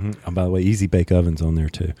batteries? Mm-hmm. Oh, by the way, Easy Bake Oven's on there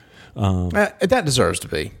too. That deserves to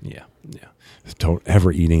be. Yeah. Don't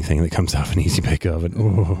ever eat anything that comes out of an Easy Bake Oven.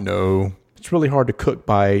 Oh. No. It's really hard to cook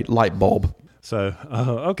by light bulb. So,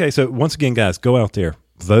 okay. So once again, guys, go out there.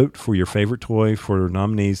 Vote for your favorite toy for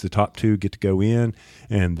nominees. The top 2 get to go in,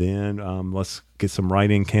 and then let's get some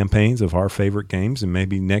write-in campaigns of our favorite games, and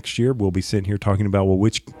maybe next year we'll be sitting here talking about, well,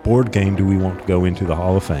 which board game do we want to go into the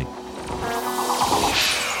Hall of Fame?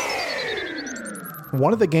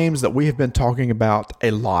 One of the games that we have been talking about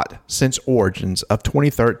a lot since Origins of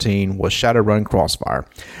 2013 was Shadowrun Crossfire.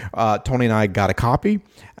 Tony and I got a copy,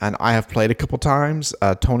 and I have played a couple times.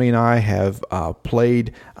 Tony and I have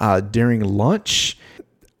played during lunch.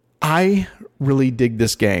 I really dig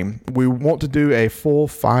this game. We want to do a full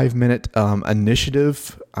 5-minute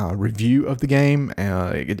initiative review of the game.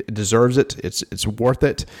 It deserves it. It's worth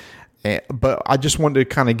it. But I just wanted to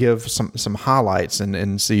kind of give some highlights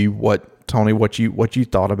and see Tony, what you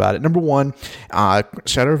thought about it. Number one,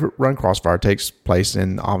 Shadowrun Crossfire takes place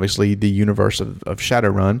in obviously the universe of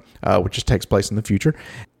Shadowrun, which just takes place in the future.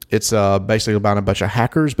 It's basically about a bunch of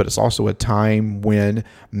hackers, but it's also a time when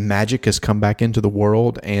magic has come back into the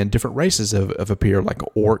world and different races have appeared, like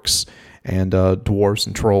orcs and dwarves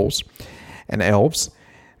and trolls and elves,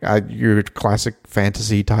 your classic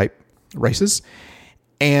fantasy type races.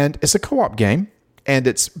 And it's a co-op game, and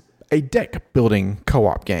it's a deck building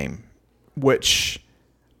co-op game, which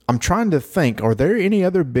I'm trying to think, are there any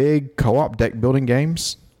other big co-op deck building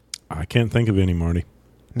games? I can't think of any, Marty.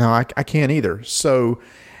 No, I can't either. So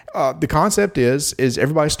the concept is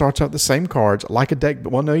everybody starts out the same cards like a deck.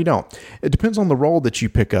 Well, no, you don't. It depends on the role that you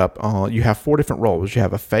pick up. You have 4 different roles. You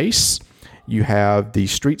have a face, you have the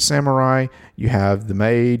street samurai, you have the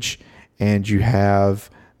mage, and you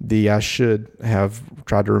have I should have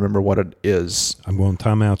tried to remember what it is. I'm going to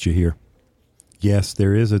time out you here. Yes,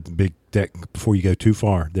 there is a big deck before you go too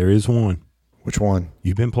far. There is one. Which one?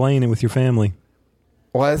 You've been playing it with your family.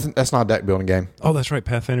 Well, that's not a deck building game. Oh, that's right.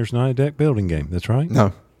 Pathfinder's not a deck building game. That's right.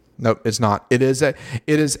 No, it's not.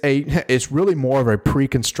 It's really more of a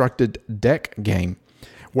pre-constructed deck game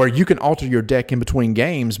where you can alter your deck in between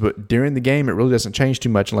games, but during the game, it really doesn't change too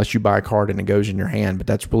much unless you buy a card and it goes in your hand, but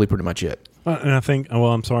that's really pretty much it. And I think,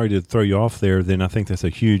 I'm sorry to throw you off there, then I think that's a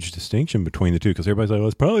huge distinction between the two, because everybody's like, well,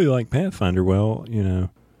 it's probably like Pathfinder. Well,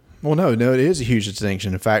 Well, no, it is a huge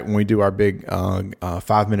distinction. In fact, when we do our big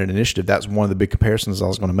 5-minute initiative, that's one of the big comparisons I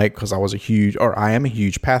was going to make because I am a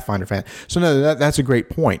huge Pathfinder fan. So no, that's a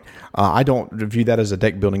great point. I don't view that as a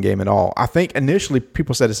deck building game at all. I think initially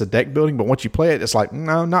people said it's a deck building, but once you play it, it's like,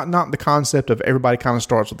 no, not the concept of everybody kind of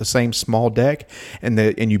starts with the same small deck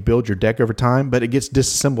and you build your deck over time, but it gets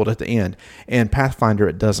disassembled at the end. And Pathfinder,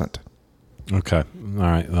 it doesn't. Okay. All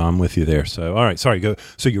right. I'm with you there. So, all right. Sorry. Go.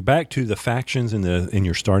 So you're back to the factions in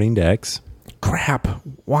your starting decks. Crap.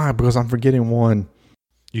 Why? Because I'm forgetting one.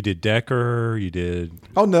 You did Decker. You did.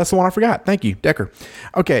 Oh, no, that's the one I forgot. Thank you, Decker.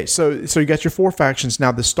 Okay. So you got your 4 factions.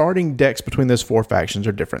 Now the starting decks between those 4 factions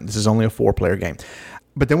are different. This is only a 4-player game.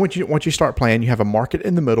 But then once you start playing, you have a market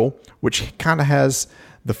in the middle, which kind of has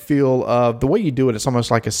the feel of the way you do it. It's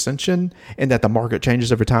almost like Ascension in that the market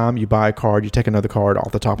changes every time. You buy a card, you take another card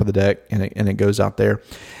off the top of the deck, and it goes out there.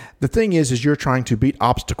 The thing is you're trying to beat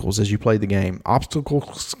obstacles as you play the game.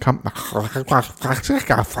 Obstacles come.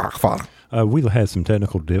 We had some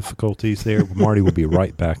technical difficulties there. Marty will be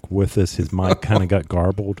right back with us. His mic kind of got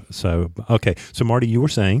garbled. So, okay. So, Marty, you were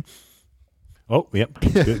saying. Oh, yep.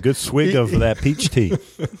 Good swig of that peach tea.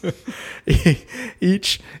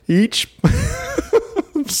 Each.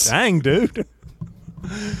 Dang, dude.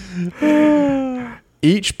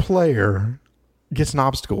 Each player gets an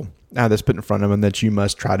obstacle that's put in front of them that you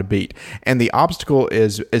must try to beat. And the obstacle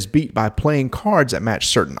is beat by playing cards that match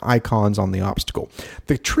certain icons on the obstacle.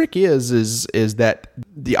 The trick is that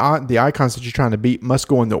the icons that you're trying to beat must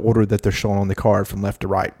go in the order that they're shown on the card from left to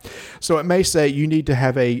right. So it may say you need to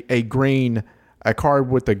have a card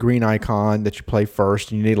with a green icon that you play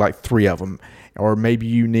first, and you need like 3 of them. Or maybe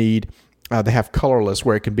you need, they have colorless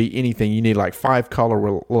where it can be anything. You need like 5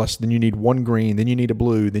 colorless, then you need 1 green, then you need a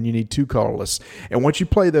blue, then you need 2 colorless. And once you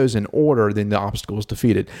play those in order, then the obstacle is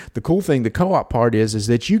defeated. The cool thing, the co-op part is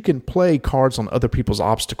that you can play cards on other people's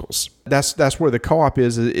obstacles. That's where the co-op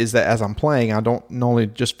is that as I'm playing, I don't only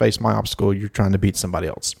just face my obstacle, you're trying to beat somebody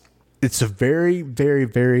else. It's a very, very,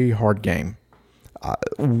 very hard game.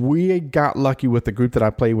 We got lucky with the group that I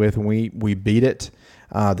played with, and we beat it.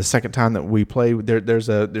 The second time that we play,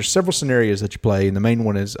 there's several scenarios that you play, and the main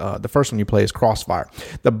one is the first one you play is Crossfire.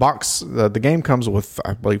 The game comes with,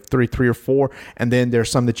 I believe, three or four, and then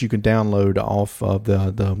there's some that you can download off of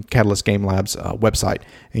the Catalyst Game Labs website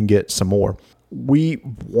and get some more. We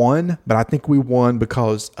won, but I think we won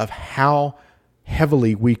because of how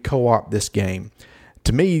heavily we co-op this game.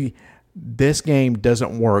 To me, this game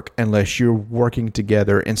doesn't work unless you're working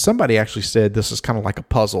together. And somebody actually said this is kind of like a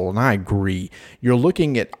puzzle, and I agree. You're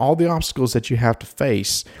looking at all the obstacles that you have to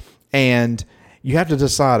face, and you have to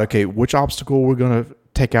decide, okay, which obstacle we're going to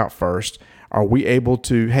take out first. Are we able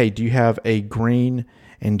to, hey, do you have a green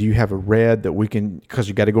and do you have a red that we can, because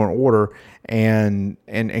you got to go in order and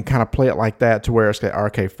kind of play it like that to where it's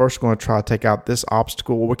okay, first we're going to try to take out this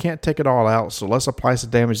obstacle. Well, we can't take it all out, so let's apply some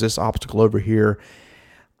damage to this obstacle over here.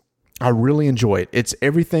 I really enjoy it. It's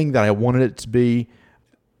everything that I wanted it to be.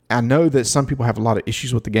 I know that some people have a lot of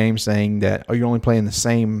issues with the game, saying that, oh, you're only playing the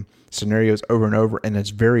same scenarios over and over, and it's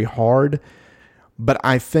very hard. But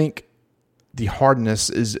I think the hardness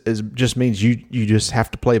is just means you just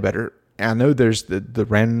have to play better. And I know there's the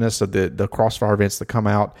randomness of the Crossfire events that come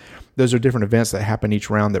out. Those are different events that happen each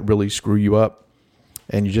round that really screw you up,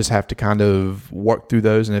 and you just have to kind of work through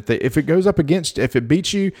those. And if it goes up against, if it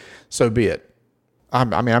beats you, so be it. I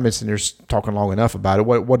mean, I've been sitting there talking long enough about it.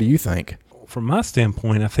 What do you think? From my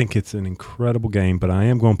standpoint, I think it's an incredible game, but I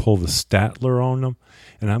am going to pull the Statler on them,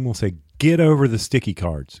 and I'm going to say, get over the sticky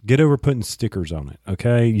cards. Get over putting stickers on it,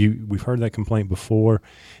 okay? We've heard that complaint before,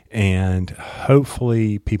 and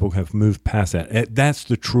hopefully people have moved past that. That's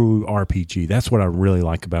the true RPG. That's what I really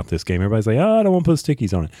like about this game. Everybody's like, oh, I don't want to put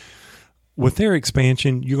stickies on it. With their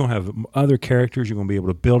expansion, you're going to have other characters. You're going to be able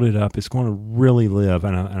to build it up. It's going to really live,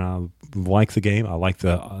 and I like the game. I like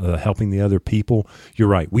the helping the other people. You're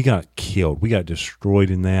right. We got killed. We got destroyed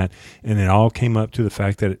in that, and it all came up to the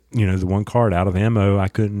fact that, the one card out of ammo, I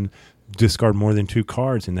couldn't discard more than 2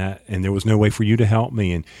 cards in that, and there was no way for you to help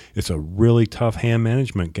me, and it's a really tough hand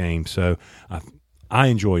management game. So I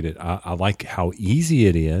enjoyed it. I like how easy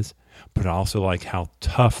it is, but I also like how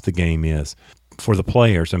tough the game is for the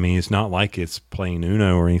players. I mean, it's not like it's playing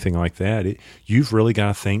Uno or anything like that. You've really got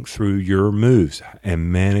to think through your moves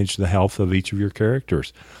and manage the health of each of your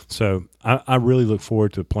characters. So I really look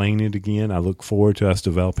forward to playing it again. I look forward to us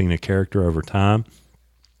developing a character over time.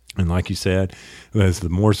 And like you said, as the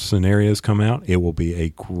more scenarios come out, it will be a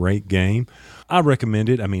great game. I recommend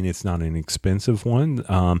it. I mean, it's not an expensive one.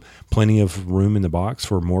 Plenty of room in the box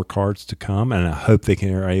for more cards to come, and I hope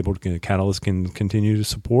Catalyst can continue to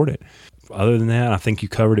support it. Other than that, I think you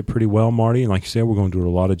covered it pretty well, Marty. And like you said, we're going to do a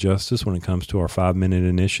lot of justice when it comes to our 5-minute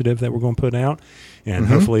initiative that we're going to put out. And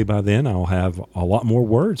hopefully by then I'll have a lot more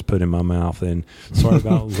words put in my mouth. And sorry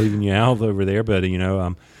about leaving you out over there, but,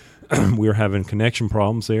 we're having connection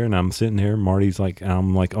problems there, and I'm sitting there. Marty's like,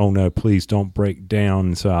 I'm like, oh no, please don't break down.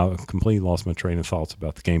 And so I completely lost my train of thoughts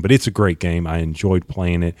about the game. But it's a great game. I enjoyed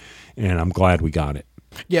playing it, and I'm glad we got it.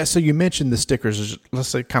 Yeah, so you mentioned the stickers. Let's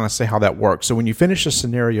say how that works. So when you finish a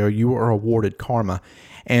scenario, you are awarded karma,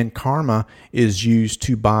 and karma is used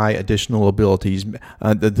to buy additional abilities.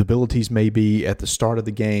 The abilities may be at the start of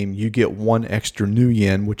the game. You get 1 extra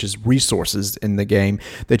nuyen, which is resources in the game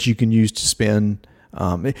that you can use to spend.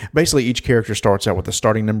 Basically, each character starts out with a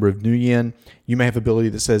starting number of nuyen. You may have an ability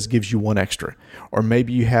that says gives you 1 extra, or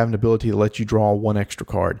maybe you have an ability to let you draw 1 extra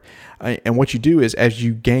card. And what you do is, as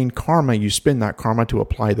you gain karma, you spend that karma to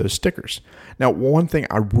apply those stickers. Now, one thing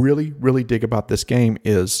I really, really dig about this game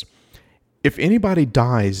is, if anybody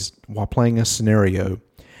dies while playing a scenario,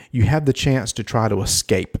 you have the chance to try to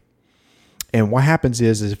escape. And what happens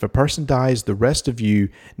is if a person dies, the rest of you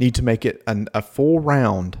need to make it a full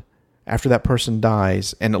round after that person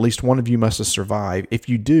dies, and at least one of you must survive. If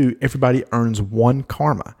you do, everybody earns 1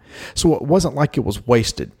 karma. So it wasn't like it was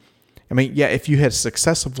wasted. I mean, yeah, if you had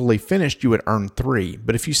successfully finished, you would earn 3.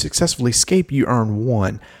 But if you successfully escape, you earn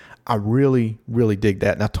 1. I really, really dig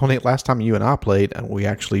that. Now, Tony, last time you and I played, we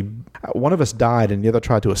actually, one of us died and the other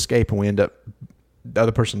tried to escape, and we ended up, the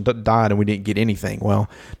other person died and we didn't get anything. Well,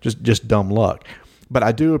 just dumb luck. But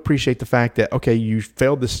I do appreciate the fact that, okay, you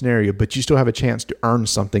failed the scenario, but you still have a chance to earn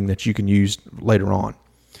something that you can use later on.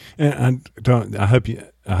 And I hope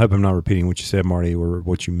I'm not repeating what you said, Marty, or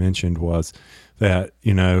what you mentioned was that,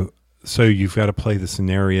 so you've got to play the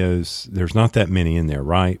scenarios. There's not that many in there,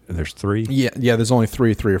 right? There's 3? Yeah, there's only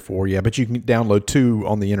 3 or 4, yeah, but you can download 2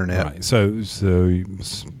 on the internet. Right. So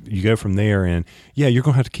you go from there, and yeah, you're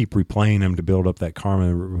going to have to keep replaying them to build up that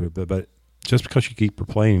karma, but Just because you keep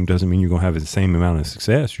replaying doesn't mean you're going to have the same amount of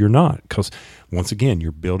success. You're not, because once again,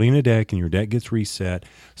 you're building a deck and your deck gets reset.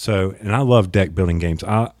 So, and I love deck building games.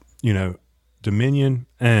 Dominion,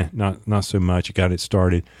 not so much. You got it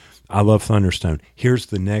started. I love Thunderstone. Here's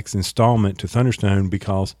the next installment to Thunderstone,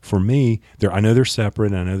 because for me, I know they're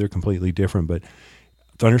separate. I know they're completely different, but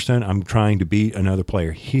Thunderstone, I'm trying to beat another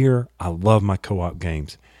player. Here, I love my co-op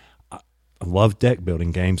games. I love deck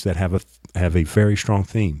building games that have a very strong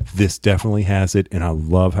theme. This definitely has it, and I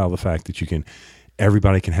love how the fact that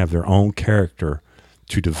everybody can have their own character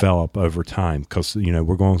to develop over time, because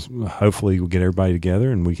we're going to hopefully we'll get everybody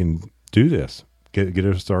together and we can do this, get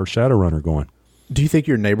our Shadowrunner going. Do you think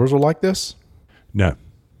your neighbors will like this? No.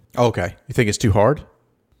 Okay. You think it's too hard?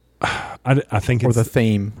 I think it's the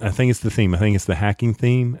theme. I think it's the theme. I think it's the hacking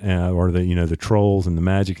theme, or the trolls and the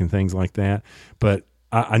magic and things like that. But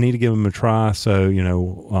I need to give them a try. So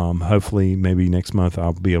hopefully maybe next month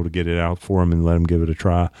I'll be able to get it out for them and let them give it a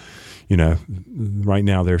try. Right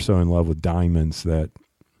now they're so in love with diamonds that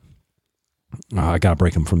I got to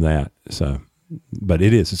break them from that. So. But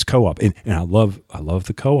it's co-op, and I love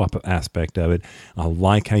the co-op aspect of it. I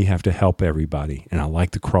like how you have to help everybody, and I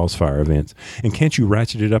like the crossfire events. And can't you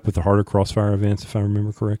ratchet it up with the harder crossfire events, if I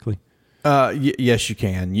remember correctly? Yes, you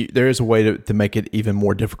can. There is a way to make it even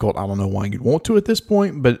more difficult. I don't know why you'd want to at this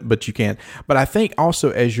point, but you can. But I think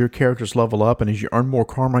also as your characters level up and as you earn more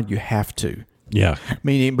karma, you have to. Yeah.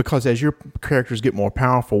 Meaning, because as your characters get more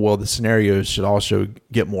powerful, well, the scenarios should also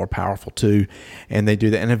get more powerful too. And they do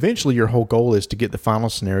that. And eventually your whole goal is to get the final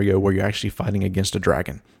scenario where you're actually fighting against a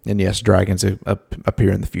dragon. And yes, dragons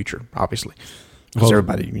appear in the future, obviously. Because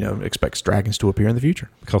everybody, expects dragons to appear in the future.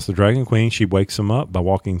 Because the Dragon Queen, she wakes them up by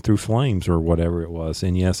walking through flames or whatever it was.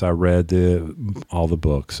 And yes, I read all the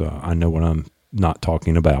books. I know what I'm not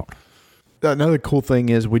talking about. Another cool thing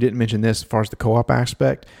is, we didn't mention this as far as the co-op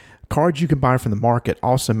aspect. Cards you can buy from the market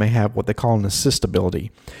also may have what they call an assist ability.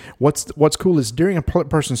 What's cool is during a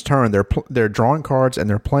person's turn, they're drawing cards and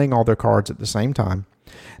they're playing all their cards at the same time.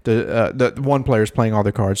 The one player is playing all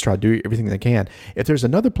their cards, try to do everything they can. If there's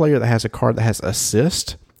another player that has a card that has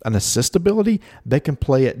an assist ability, they can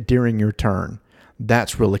play it during your turn.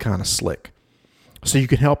 That's really kind of slick. So you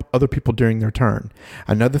can help other people during their turn.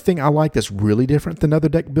 Another thing I like that's really different than other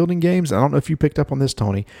deck building games, I don't know if you picked up on this,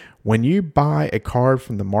 Tony, when you buy a card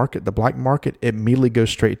from the market, the black market, it immediately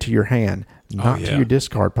goes straight to your hand, not to your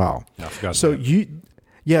discard pile. I forgot so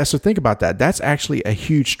that. So think about that. That's actually a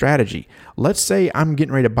huge strategy. Let's say I'm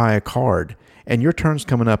getting ready to buy a card and your turn's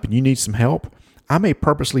coming up and you need some help. I may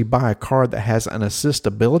purposely buy a card that has an assist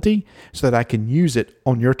ability so that I can use it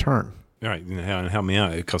on your turn. All right, help me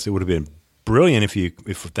out, because it would have been brilliant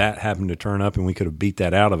if that happened to turn up and we could have beat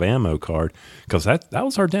that out of ammo card, because that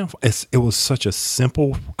was our downfall. It was such a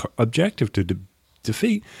simple objective to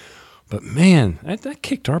defeat, but man, that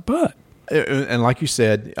kicked our butt. And like you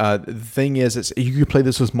said, the thing is, you can play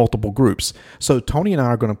this with multiple groups. So Tony and I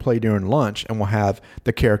are going to play during lunch, and we'll have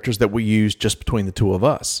the characters that we use just between the two of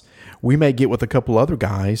us. We may get with a couple other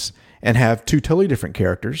guys and have two totally different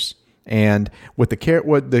characters. And with the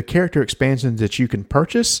character expansions that you can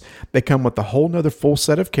purchase, they come with a whole nother full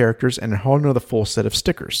set of characters and a whole nother full set of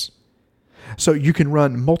stickers. So you can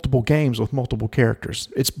run multiple games with multiple characters.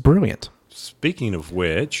 It's brilliant. Speaking of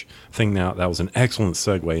which, I think now that was an excellent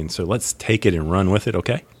segue, and so let's take it and run with it,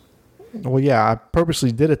 okay? Well, yeah, I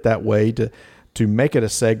purposely did it that way to make it a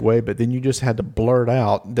segue, but then you just had to blurt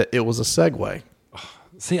out that it was a segue.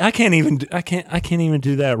 See, I can't even do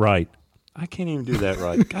that right. I can't even do that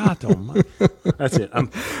right. God almighty. That's it.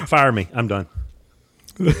 Fire me. I'm done.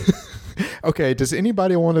 Okay, does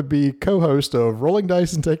anybody want to be co-host of Rolling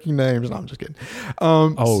Dice and Taking Names? No, I'm just kidding.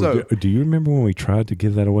 Do you remember when we tried to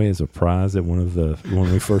give that away as a prize at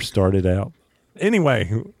when we first started out?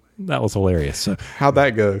 Anyway, that was hilarious. So how'd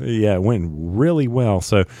that go? Yeah, it went really well.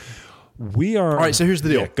 So we are... All right, so here's the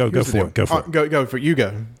deal. Yeah, go for it. Go for it. Go for it. You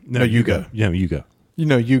go. No, you go. Yeah, you go.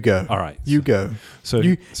 You go. All right. You go. So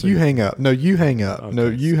you hang up. No, you hang up. Okay, no,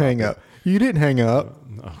 you hang up. You didn't hang up.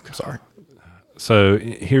 Sorry. So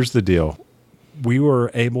here's the deal. We were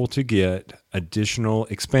able to get additional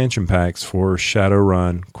expansion packs for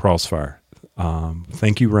Shadowrun Crossfire.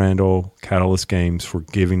 Thank you, Randall, Catalyst Games, for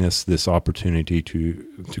giving us this opportunity to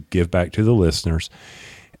give back to the listeners.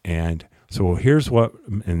 And so here's what,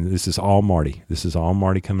 and this is all Marty. This is all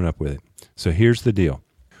Marty coming up with it. So here's the deal.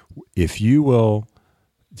 If you will...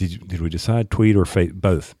 Did we decide tweet or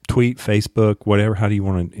both? Tweet, Facebook, whatever. How do you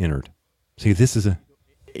want it entered? See, this is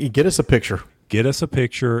get us a picture. Get us a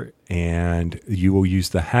picture, and you will use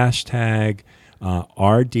the hashtag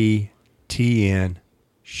RDTN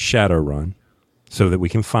Shadowrun so that we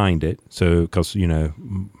can find it. So, because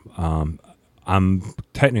I'm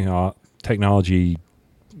technology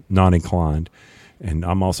not inclined, and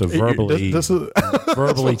I'm also verbally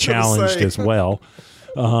verbally challenged as well.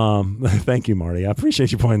 Thank you, Marty. I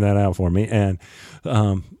appreciate you pointing that out for me. And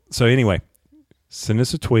so anyway, send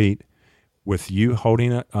us a tweet with you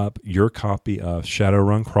holding up your copy of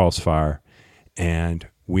Shadowrun Crossfire, and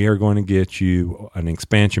we are going to get you an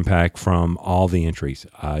expansion pack from all the entries.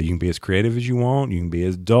 You can be as creative as you want. You can be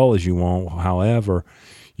as dull as you want. However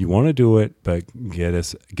you want to do it, but get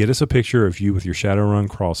us a picture of you with your Shadowrun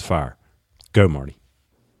Crossfire. Go, Marty.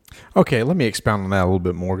 Okay, let me expound on that a little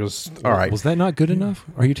bit more. All right, was that not good enough?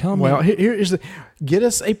 Are you telling me? Well, here's get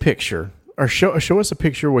us a picture, or show us a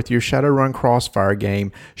picture with your Shadowrun Crossfire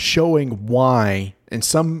game, showing why, in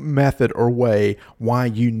some method or way, why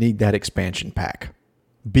you need that expansion pack.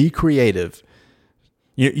 Be creative.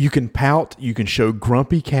 You can pout. You can show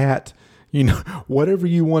grumpy cat. Whatever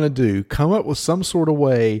you want to do. Come up with some sort of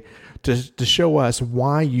way to show us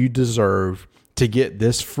why you deserve to get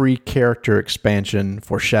this free character expansion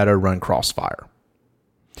for Shadowrun Crossfire.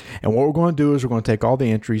 And what we're going to do is we're going to take all the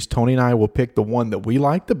entries. Tony and I will pick the one that we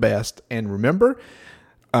like the best. And remember,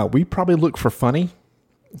 we probably look for funny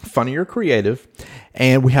or creative.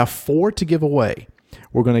 And we have 4 to give away.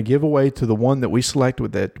 We're going to give away to the one that we select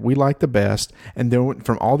that we like the best. And then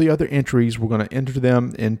from all the other entries, we're going to enter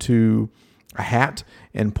them into a hat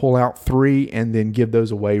and pull out 3 and then give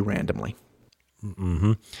those away randomly.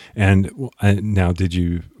 Mm-hmm. And now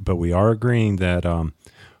but we are agreeing that,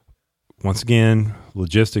 once again,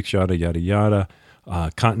 logistics, yada, yada, yada,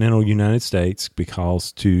 continental United States,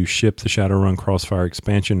 because to ship the Shadowrun Crossfire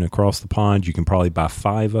expansion across the pond, you can probably buy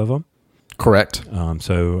 5 of them. Correct.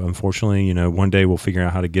 So unfortunately, one day we'll figure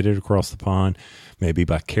out how to get it across the pond, maybe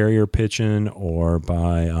by carrier pigeon or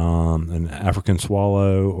by an African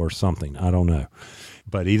swallow or something. I don't know.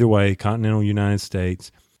 But either way, continental United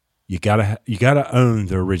States, you gotta own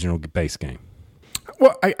the original base game.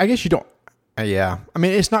 Well, I guess you don't. Yeah. I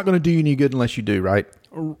mean, it's not going to do you any good unless you do, right?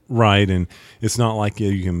 Right. And it's not like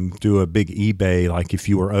you can do a big eBay, like if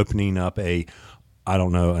you were opening up an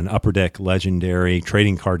Upper Deck Legendary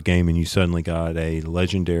trading card game and you suddenly got a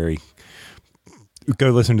legendary.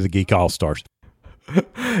 Go listen to the Geek All-Stars.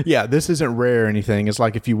 Yeah, this isn't rare or anything. It's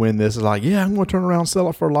like if you win this, it's like, yeah, I'm going to turn around and sell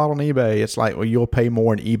it for a lot on eBay. It's like, well, you'll pay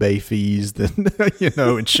more in eBay fees than,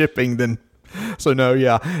 and shipping than. So no,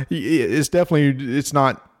 yeah, it's definitely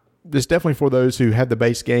for those who have the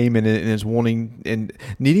base game and is wanting and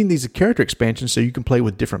needing these character expansions so you can play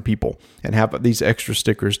with different people and have these extra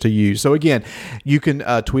stickers to use. So again, you can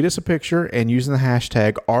tweet us a picture and using the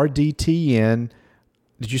hashtag RDTN.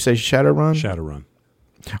 Did you say Shadowrun? Shadowrun.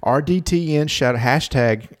 RDTN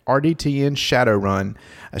hashtag RDTN Shadowrun.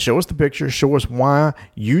 Show us the picture. Show us why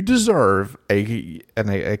you deserve a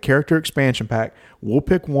character expansion pack. We'll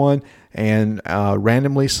pick one and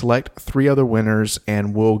randomly select 3 other winners,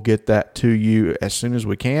 and we'll get that to you as soon as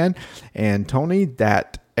we can. And Tony,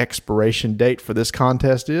 that expiration date for this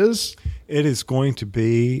contest is? It is going to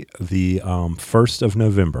be the 1st of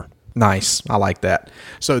November. Nice. I like that.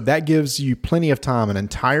 So that gives you plenty of time, an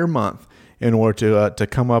entire month, in order to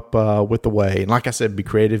come up with the way. And like I said, be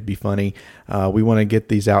creative, be funny. We want to get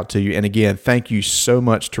these out to you. And again, thank you so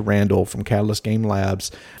much to Randall from Catalyst Game Labs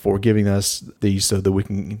for giving us these so that we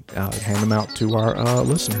can hand them out to our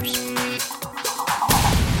listeners.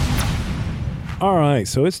 All right,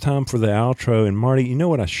 so it's time for the outro. And Marty, you know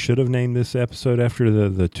what I should have named this episode after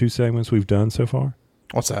the 2 segments we've done so far?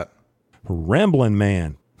 What's that? Ramblin'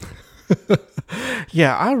 Man.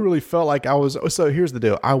 Yeah, I really felt like I was. So here's the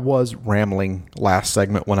deal. I was rambling last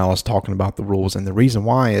segment when I was talking about the rules. And the reason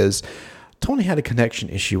why is Tony had a connection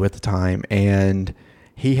issue at the time and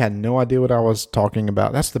he had no idea what I was talking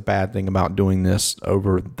about. That's the bad thing about doing this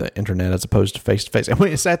over the internet as opposed to face to face. And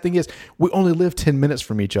the sad thing is we only live 10 minutes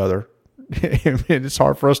from each other. And it's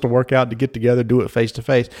hard for us to work out to get together, do it face to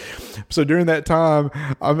face. So during that time,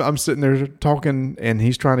 I'm sitting there talking and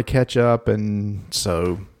he's trying to catch up. And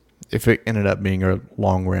so if it ended up being a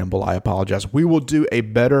long ramble, I apologize. We will do a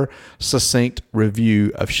better, succinct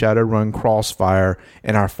review of Shadowrun Crossfire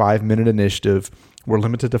in our 5-minute initiative. We're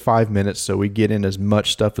limited to 5 minutes, so we get in as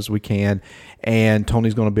much stuff as we can. And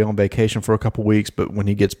Tony's going to be on vacation for a couple weeks, but when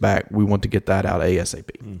he gets back, we want to get that out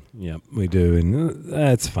ASAP. Yeah, we do, and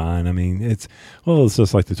that's fine. I mean, it's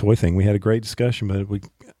just like the toy thing. We had a great discussion, but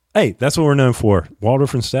hey, that's what we're known for.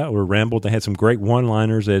 Waldorf and Statler rambled. They had some great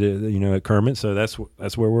one-liners at Kermit, so that's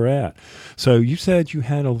where we're at. So you said you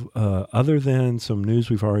had other than some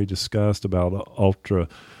news we've already discussed about Ultra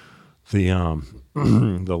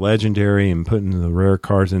the legendary and putting the rare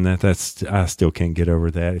cards in that's I still can't get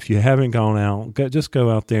over that. If you haven't gone out, just go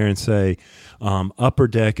out there and say Upper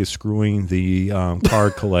Deck is screwing the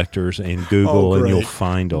card collectors and Google and you'll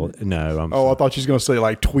find it. No, I thought you was going to say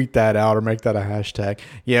like tweet that out or make that a hashtag.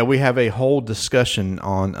 Yeah, we have a whole discussion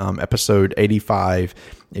on episode 85.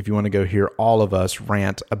 If you want to go hear all of us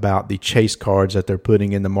rant about the chase cards that they're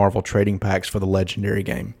putting in the Marvel trading packs for the Legendary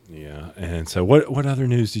game. Yeah, and so what other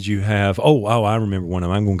news did you have? Oh, I remember one of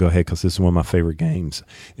them. I'm going to go ahead because this is one of my favorite games.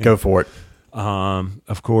 Go for it.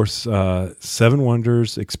 Of course, Seven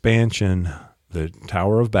Wonders expansion, the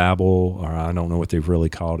Tower of Babel, or I don't know what they've really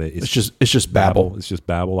called it. It's just Babel. It's just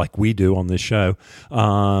Babel, like we do on this show.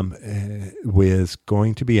 Was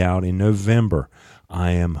going to be out in November.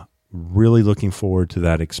 I am really looking forward to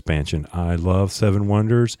that expansion. I love Seven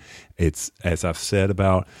Wonders. It's, as I've said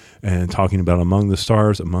about and talking about Among the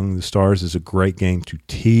Stars. Among the Stars is a great game to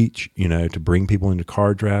teach, to bring people into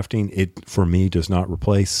card drafting. It, for me, does not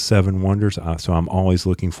replace Seven Wonders. So I'm always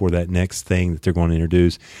looking for that next thing that they're going to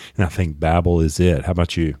introduce. And I think Babel is it. How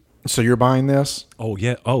about you? So you're buying this? Oh,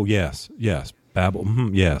 yeah. Oh, yes. Yes. Babel.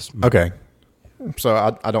 Yes. Okay.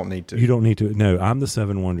 So I don't need to. You don't need to. No, I'm the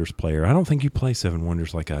Seven Wonders player. I don't think you play Seven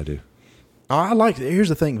Wonders like I do. Here's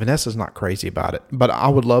the thing. Vanessa's not crazy about it, but I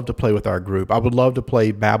would love to play with our group. I would love to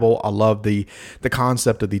play Babel. I love the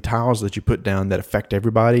concept of the tiles that you put down that affect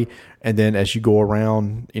everybody. And then as you go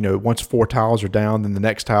around, once 4 tiles are down, then the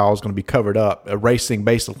next tile is going to be covered up, erasing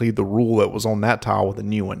basically the rule that was on that tile with a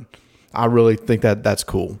new one. I really think that's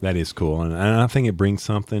cool. That is cool. And I think it brings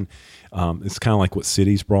something. It's kind of like what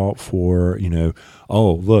Cities brought for,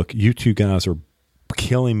 oh, look, you two guys are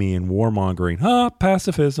killing me in warmongering.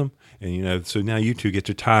 Pacifism. And, so now you two get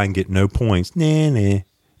to tie and get no points. Nah.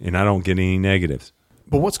 And I don't get any negatives.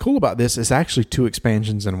 But what's cool about this is actually 2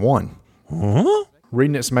 expansions in one. Huh?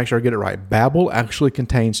 Reading it to make sure I get it right. Babel actually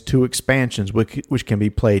contains 2 expansions which can be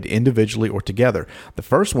played individually or together. The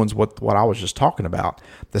first one's what I was just talking about.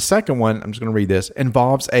 The second one, I'm just going to read this,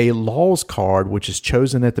 involves a laws card which is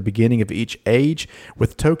chosen at the beginning of each age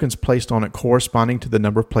with tokens placed on it corresponding to the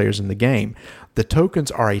number of players in the game. The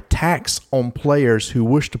tokens are a tax on players who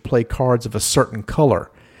wish to play cards of a certain color.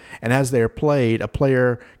 And as they are played, a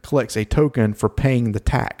player collects a token for paying the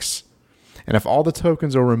tax. And if all the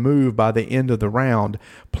tokens are removed by the end of the round,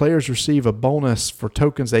 players receive a bonus for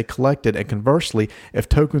tokens they collected. And conversely, if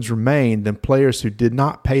tokens remain, then players who did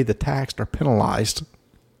not pay the tax are penalized.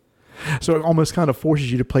 So it almost kind of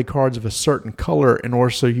forces you to play cards of a certain color in order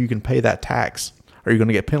so you can pay that tax, or you're going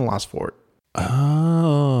to get penalized for it.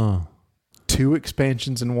 Oh. 2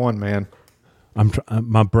 expansions in one, man.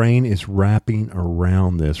 My brain is wrapping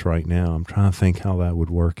around this right now. I'm trying to think how that would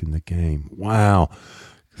work in the game. Wow.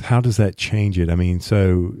 How does that change it? I mean,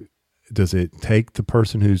 so does it take the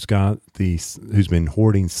person who's been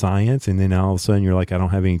hoarding science, and then all of a sudden you're like, I don't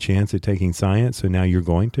have any chance at taking science, so now you're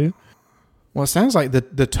going to? Well, it sounds like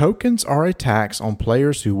the tokens are a tax on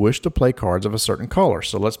players who wish to play cards of a certain color.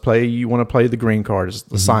 So you want to play the green card as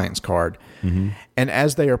the science card. Mm-hmm. And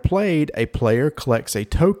as they are played, a player collects a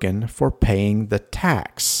token for paying the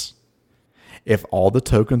tax. If all the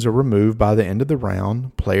tokens are removed by the end of the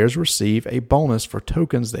round, players receive a bonus for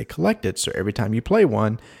tokens they collected. So every time you play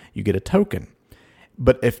one, you get a token.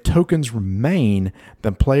 But if tokens remain,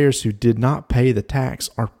 then players who did not pay the tax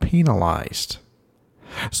are penalized.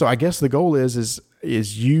 So I guess the goal is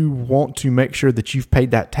you want to make sure that you've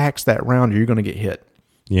paid that tax that round or you're going to get hit.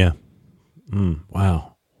 Yeah.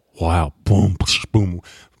 Wow. Boom, boom.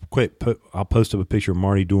 Quick, I'll post up a picture of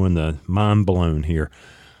Marty doing the mind blown here.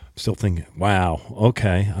 Still thinking, wow,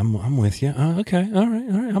 okay, I'm with you. Okay, all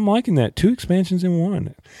right. I'm liking that. 2 expansions in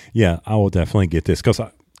one. Yeah, I will definitely get this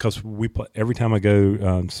because we play every time I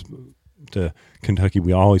go to Kentucky.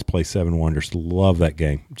 We always play Seven Wonders. Love that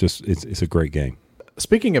game. Just it's a great game.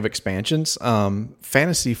 Speaking of expansions,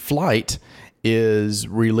 Fantasy Flight is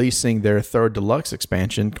releasing their 3rd deluxe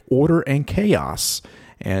expansion, Order and Chaos.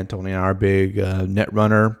 And Tony and I are big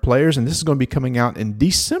Netrunner players, and this is going to be coming out in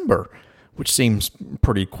December, which seems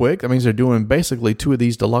pretty quick. That means they're doing basically 2 of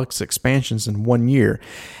these deluxe expansions in 1 year.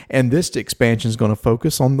 And this expansion is going to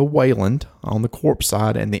focus on the Wayland, on the Corp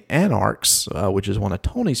side, and the Anarchs, which is one of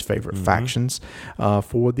Tony's favorite factions,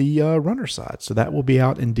 for the Runner side. So that will be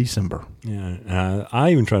out in December. Yeah,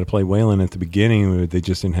 I even tried to play Wayland at the beginning. They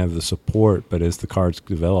just didn't have the support. But as the cards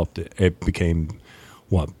developed, it became,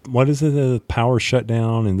 what is it, the power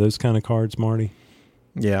shutdown and those kind of cards, Marty?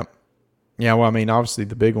 Yeah. Yeah, well, I mean, obviously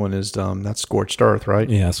the big one is that's Scorched Earth, right?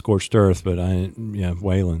 Yeah, Scorched Earth, but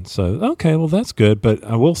Wayland. So okay, well that's good. But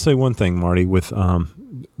I will say one thing, Marty. With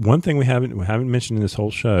one thing we haven't mentioned in this whole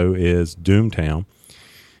show is Doomtown,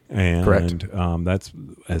 And Correct. That's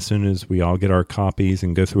as soon as we all get our copies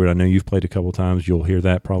and go through it. I know you've played a couple times. You'll hear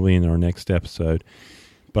that probably in our next episode.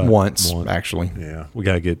 But Once, actually. Yeah,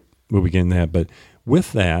 we'll begin that. But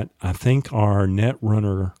with that, I think our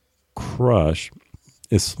Netrunner crush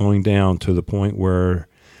is slowing down to the point where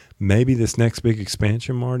maybe this next big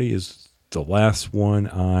expansion, Marty, is the last one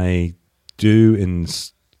I do and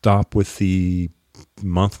stop with the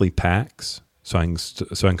monthly packs so I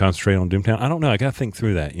can concentrate on Doomtown. I don't know. I got to think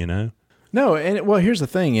through that, No, and well, here's the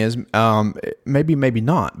thing is, maybe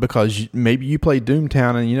not, because maybe you play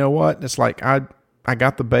Doomtown and you know what? It's like, I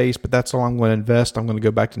got the base, but that's all I'm going to invest. I'm going to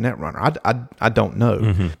go back to Netrunner. I don't know.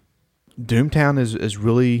 Mm-hmm. Doomtown is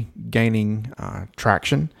really gaining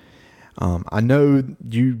traction. I know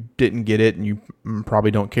you didn't get it and you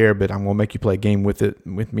probably don't care, but I'm going to make you play a game with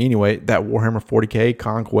me anyway. That Warhammer 40K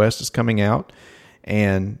Conquest is coming out,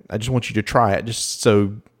 and I just want you to try it just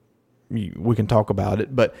so we can talk about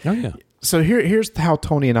it. But so here's how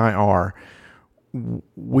Tony and I are.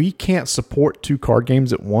 We can't support 2 card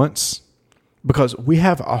games at once because we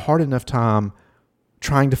have a hard enough time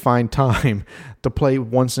trying to find time to play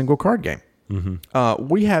one single card game. Mm-hmm.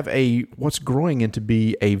 We have what's growing into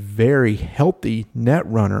be a very healthy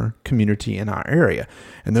Netrunner community in our area.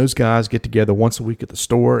 And those guys get together once a week at the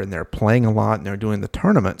store and they're playing a lot and they're doing the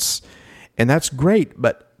tournaments. And that's great.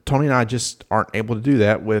 But Tony and I just aren't able to do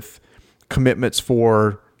that with commitments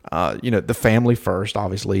for the family first,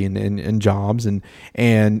 obviously, and jobs, and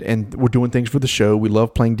we're doing things for the show. We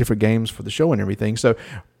love playing different games for the show and everything. So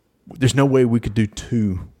there's no way we could do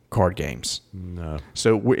 2 card games. No.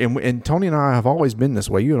 So and Tony and I have always been this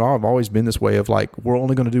way. You and I have always been this way of like, we're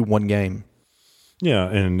only going to do 1 game. Yeah,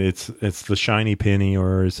 and it's the shiny penny,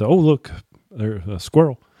 or it's look, there's a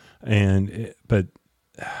squirrel, but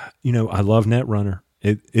I love Netrunner.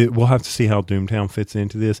 We'll have to see how Doomtown fits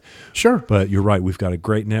into this. Sure. But you're right. We've got a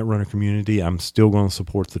great Netrunner community. I'm still going to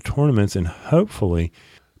support the tournaments, and hopefully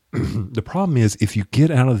the problem is if you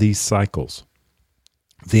get out of these cycles,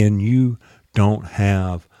 then you don't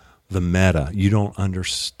have the meta. You don't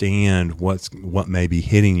understand what may be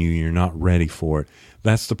hitting you. You're not ready for it.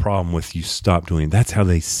 That's the problem with you stop doing it. That's how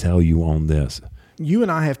they sell you on this. You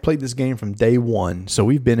and I have played this game from day one, so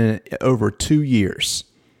we've been in it over 2 years.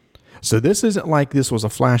 So this isn't like this was a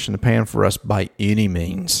flash in the pan for us by any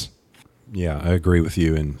means. Yeah, I agree with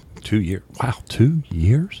you. In 2 years. Wow, 2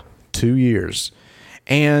 years? 2 years.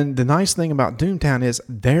 And the nice thing about Doomtown is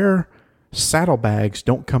their saddlebags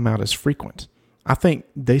don't come out as frequent. I think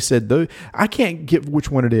they said, I can't get which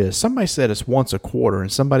one it is. Somebody said it's once a quarter,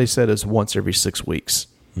 and somebody said it's once every 6 weeks.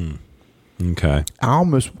 Okay. I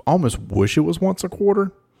almost wish it was once a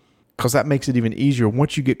quarter, because that makes it even easier.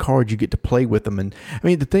 Once you get cards, you get to play with them. And I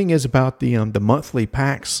mean, the thing is about the monthly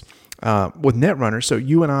packs with Netrunner. So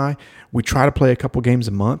you and I, we try to play a couple games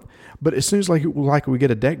a month. But as soon as like we get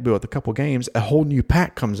a deck built, a couple games, a whole new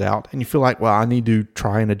pack comes out, and you feel like, well, I need to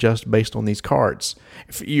try and adjust based on these cards.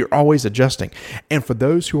 You're always adjusting. And for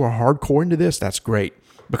those who are hardcore into this, that's great,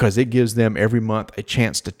 because it gives them every month a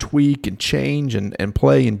chance to tweak and change and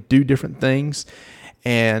play and do different things.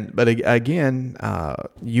 But again,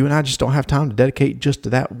 you and I just don't have time to dedicate just to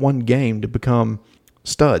that one game to become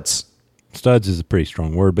studs. Studs is a pretty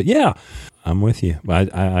strong word, but yeah, I'm with you.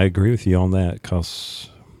 I agree with you on that, because,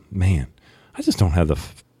 man, I just don't have the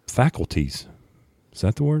faculties. Is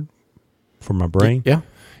that the word? For my brain? Yeah.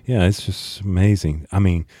 Yeah, it's just amazing. I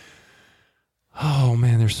mean, oh,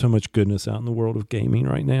 man, there's so much goodness out in the world of gaming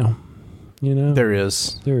right now. There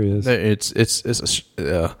is. There is.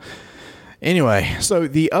 Anyway, so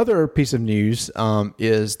the other piece of news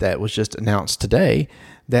is that was just announced today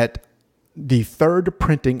that the 3rd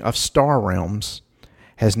printing of Star Realms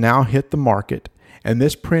has now hit the market, and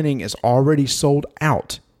this printing is already sold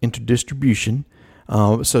out into distribution.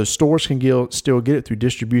 So stores can still get it through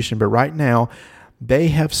distribution, but right now they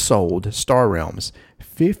have sold Star Realms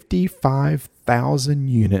 55,000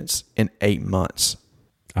 units in 8 months.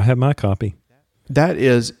 I have my copy. That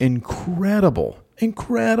is incredible.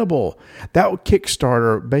 Incredible. That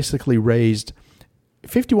Kickstarter basically raised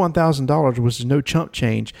 $51,000, which is no chump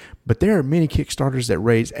change, but there are many Kickstarters that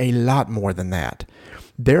raise a lot more than that.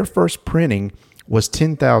 Their first printing was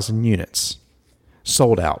 10,000 units,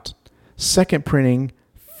 sold out. Second printing,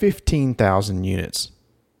 15,000 units,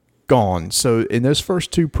 gone. So in those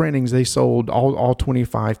first 2 printings, they sold all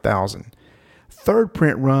 25,000. Third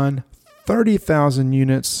print run, 30,000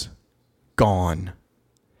 units, gone.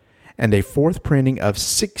 And a 4th printing of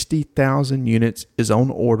 60,000 units is on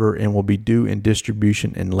order and will be due in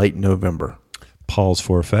distribution in late November. Pause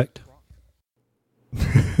for effect.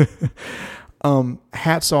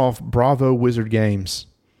 Hats off, bravo Wizard Games.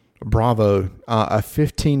 Bravo, a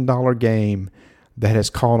 $15 game that has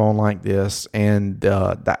caught on like this, and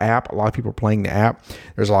the app, a lot of people are playing the app.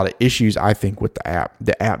 There's a lot of issues, I think, with the app.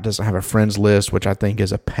 The app doesn't have a friends list, which I think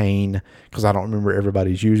is a pain because I don't remember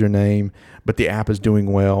everybody's username, but the app is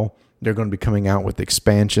doing well. They're going to be coming out with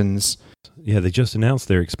expansions. Yeah, they just announced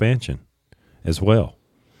their expansion as well.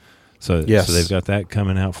 So, yes. So they've got that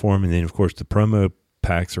coming out for them. And then, of course, the promo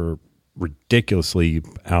packs are ridiculously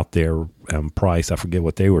out there price. I forget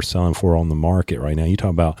what they were selling for on the market right now. You talk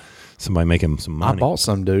about somebody making some money. I bought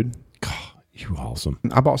some, dude. God, you awesome.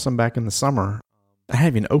 I bought some back in the summer. I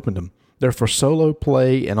haven't even opened them. They're for solo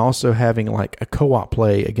play and also having like a co-op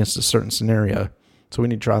play against a certain scenario. So we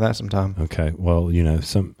need to try that sometime. Okay. Well,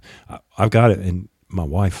 I've got it, and my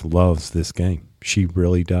wife loves this game. She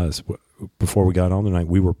really does. Before we got on tonight,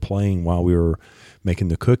 we were playing while we were making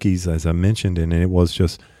the cookies, as I mentioned, and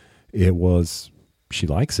she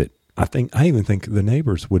likes it. I even think the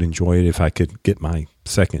neighbors would enjoy it if I could get my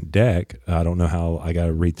second deck. I don't know how. I got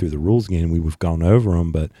to read through the rules again. We've gone over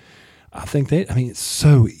them, but I think it's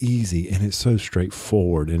so easy and it's so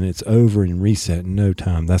straightforward, and it's over and reset in no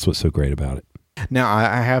time. That's what's so great about it. Now,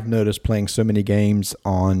 I have noticed playing so many games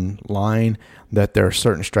online that there are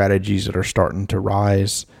certain strategies that are starting to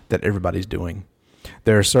rise that everybody's doing.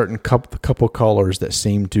 There are certain couple colors that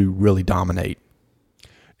seem to really dominate.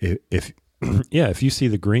 If you see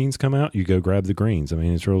the greens come out, you go grab the greens.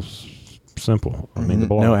 It's real simple. The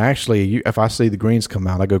ball. No, actually, if I see the greens come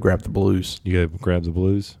out, I go grab the blues. You go grab the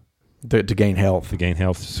blues? To gain health. To gain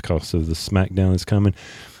health because of the smackdown that's coming.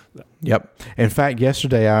 Yep. In fact,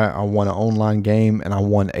 yesterday I won an online game and I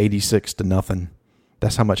won 86-0.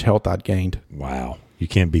 That's how much health I'd gained. Wow. You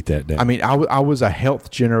can't beat that down. I was a health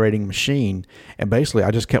generating machine, and basically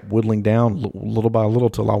I just kept whittling down little by little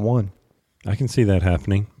till I won. I can see that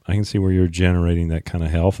happening. I can see where you're generating that kind of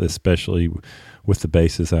health, especially with the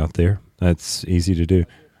bases out there. That's easy to do.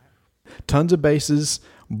 Tons of bases,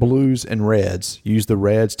 blues, and reds. Use the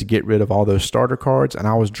reds to get rid of all those starter cards, and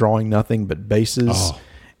I was drawing nothing but bases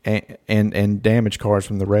and damage cards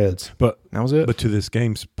from the reds. But that was it. But to this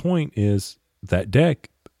game's point is that deck,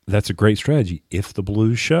 that's a great strategy if the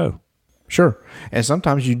blues show. Sure. And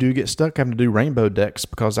sometimes you do get stuck having to do rainbow decks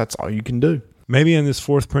because that's all you can do. Maybe in this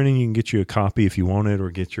fourth printing, you can get you a copy if you want it, or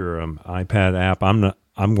get your iPad app. I'm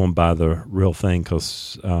going to buy the real thing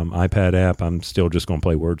because iPad app, I'm still just going to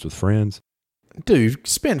play Words with Friends. Dude,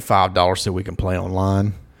 spend $5 so we can play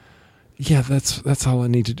online. Yeah, that's all I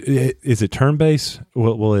need to do. Is it turn based?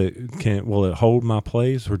 Will it hold my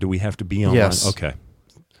plays, or do we have to be online? Yes. Okay.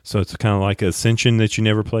 So it's kind of like Ascension that you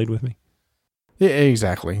never played with me? Yeah,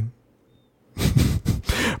 exactly.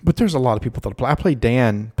 But there's a lot of people that play. I play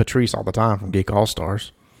Dan Patrice all the time from Geek All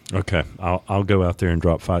Stars. Okay, I'll go out there and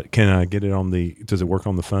drop 5. Can I get it on does it work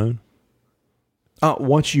on the phone?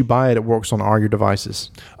 Once you buy it, it works on all your devices.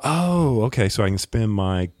 Oh, okay. So I can spend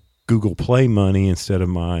my Google Play money instead of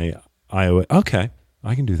my iOS. Okay,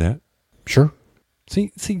 I can do that. Sure.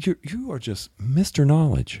 See, you are just Mr.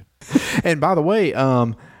 Knowledge. And by the way,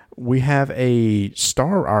 we have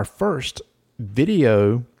our first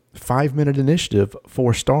video 5-minute initiative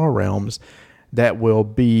for Star Realms that will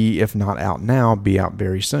be, if not out now, be out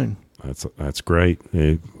very soon. That's great.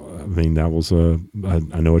 That was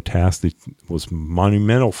I know a task that was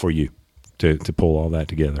monumental for you to pull all that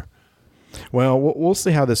together. Well, we'll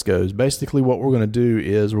see how this goes. Basically, what we're going to do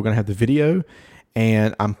is we're going to have the video,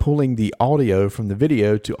 and I'm pulling the audio from the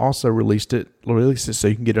video to also release it so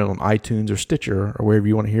you can get it on iTunes or Stitcher or wherever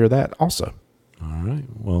you want to hear that also. All right.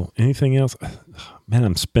 Well, anything else? Man,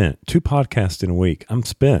 I'm spent. 2 podcasts in a week. I'm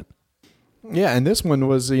spent. Yeah, and this one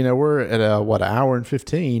was, we're at an hour and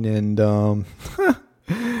 15, and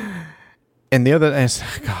and the other is,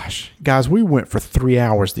 gosh, guys, we went for 3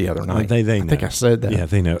 hours the other night. They know. I think I said that. Yeah,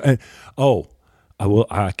 they know.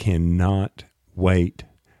 I cannot wait.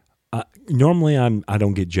 Normally, I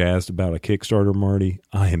don't get jazzed about a Kickstarter, Marty.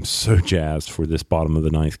 I am so jazzed for this bottom of the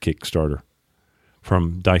ninth Kickstarter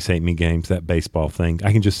from Dice Hate Me Games, that baseball thing.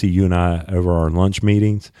 I can just see you and I over our lunch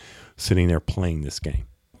meetings sitting there playing this game.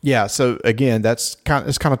 Yeah, so again, it's kind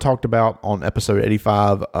of talked about on episode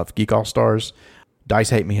 85 of Geek All Stars.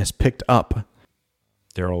 Dice Hate Me has picked up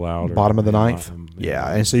Daryl Lauder, bottom of the ninth.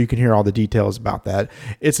 Yeah, and so you can hear all the details about that.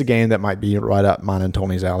 It's a game that might be right up mine and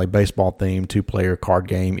Tony's alley. Baseball theme, 2-player card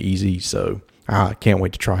game, easy. So I can't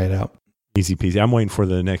wait to try it out. Easy peasy. I'm waiting for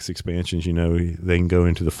the next expansions. They can go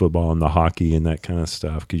into the football and the hockey and that kind of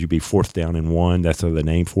stuff. Could you be 4th down and 1? That's the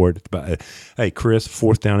name for it. But hey, Chris,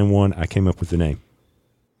 4th down and 1. I came up with the name.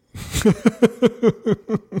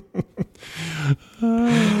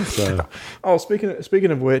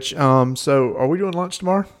 Speaking of which, so are we doing lunch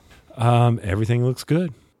tomorrow? Everything looks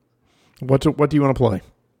good. What do you want to play?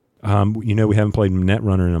 We haven't played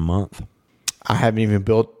Netrunner in a month. I haven't even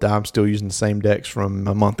built. I'm still using the same decks from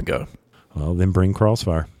a month ago. Well, then bring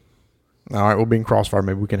Crossfire. All right, we'll be in Crossfire.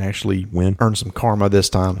 Maybe we can actually earn some karma this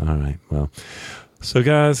time. All right. Well, so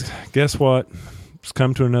guys, guess what? It's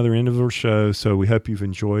come to another end of our show. So we hope you've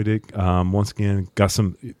enjoyed it. Once again, got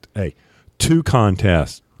 2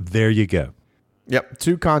 contests. There you go. Yep,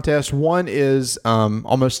 2 contests. One is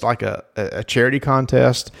almost like a charity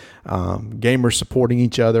contest. Gamers supporting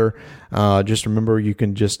each other. Just remember, you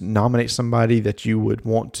can just nominate somebody that you would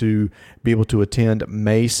want to be able to attend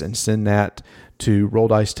Mace and send that to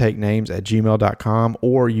rolldicetakenames@gmail.com,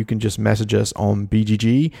 or you can just message us on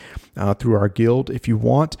BGG through our guild if you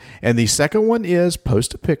want. And the second one is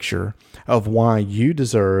post a picture of why you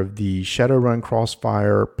deserve the Shadowrun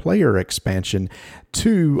Crossfire player expansion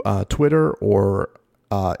to Twitter or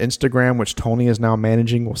Instagram, which Tony is now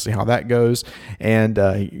managing. We'll see how that goes. And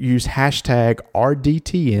use hashtag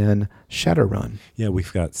RDTN Shadowrun. Yeah,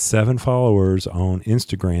 we've got 7 followers on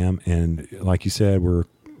Instagram, and like you said, we're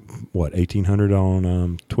 1,800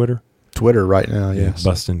 on Twitter. Twitter right now, yes.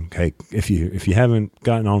 Busting. Hey, if you haven't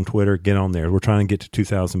gotten on Twitter, get on there. We're trying to get to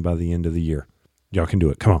 2,000 by the end of the year. Y'all can do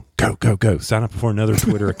it. Come on, go! Sign up for another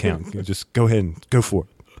Twitter account. Just go ahead and go for it.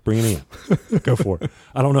 Bring it in. Go for it.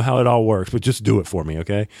 I don't know how it all works, but just do it for me,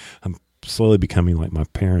 okay? I'm slowly becoming like my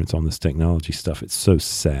parents on this technology stuff. It's so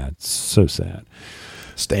sad, so sad.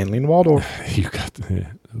 Stanley and Waldorf. You got.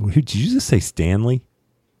 Did you just say Stanley?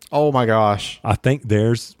 Oh my gosh! I think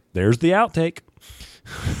there's the outtake.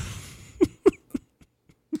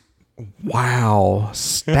 Wow,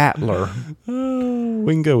 Statler.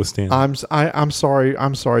 We can go with Stanley. I'm sorry.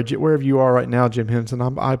 Wherever you are right now, Jim Henson,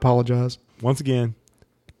 I apologize. Once again,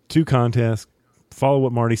 2 contests. Follow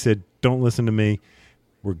what Marty said. Don't listen to me.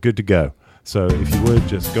 We're good to go. So if you would,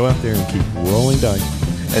 just go out there and keep rolling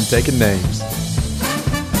dice and taking names.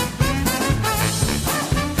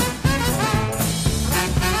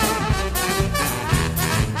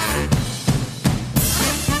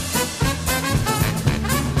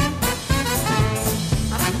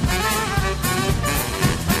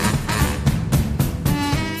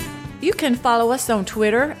 You can follow us on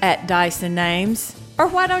Twitter at Dyson Names, or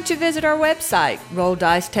why don't you visit our website,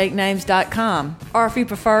 rolldicetakenames.com, or if you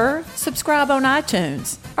prefer, subscribe on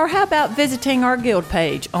iTunes, or how about visiting our guild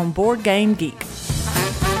page on Board Game Geek.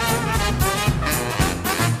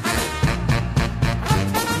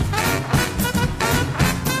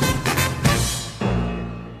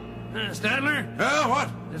 Statler?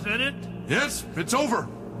 What? Is that it? Yes, it's over.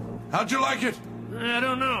 How'd you like it? I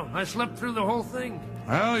don't know. I slept through the whole thing.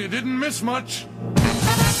 Well, you didn't miss much.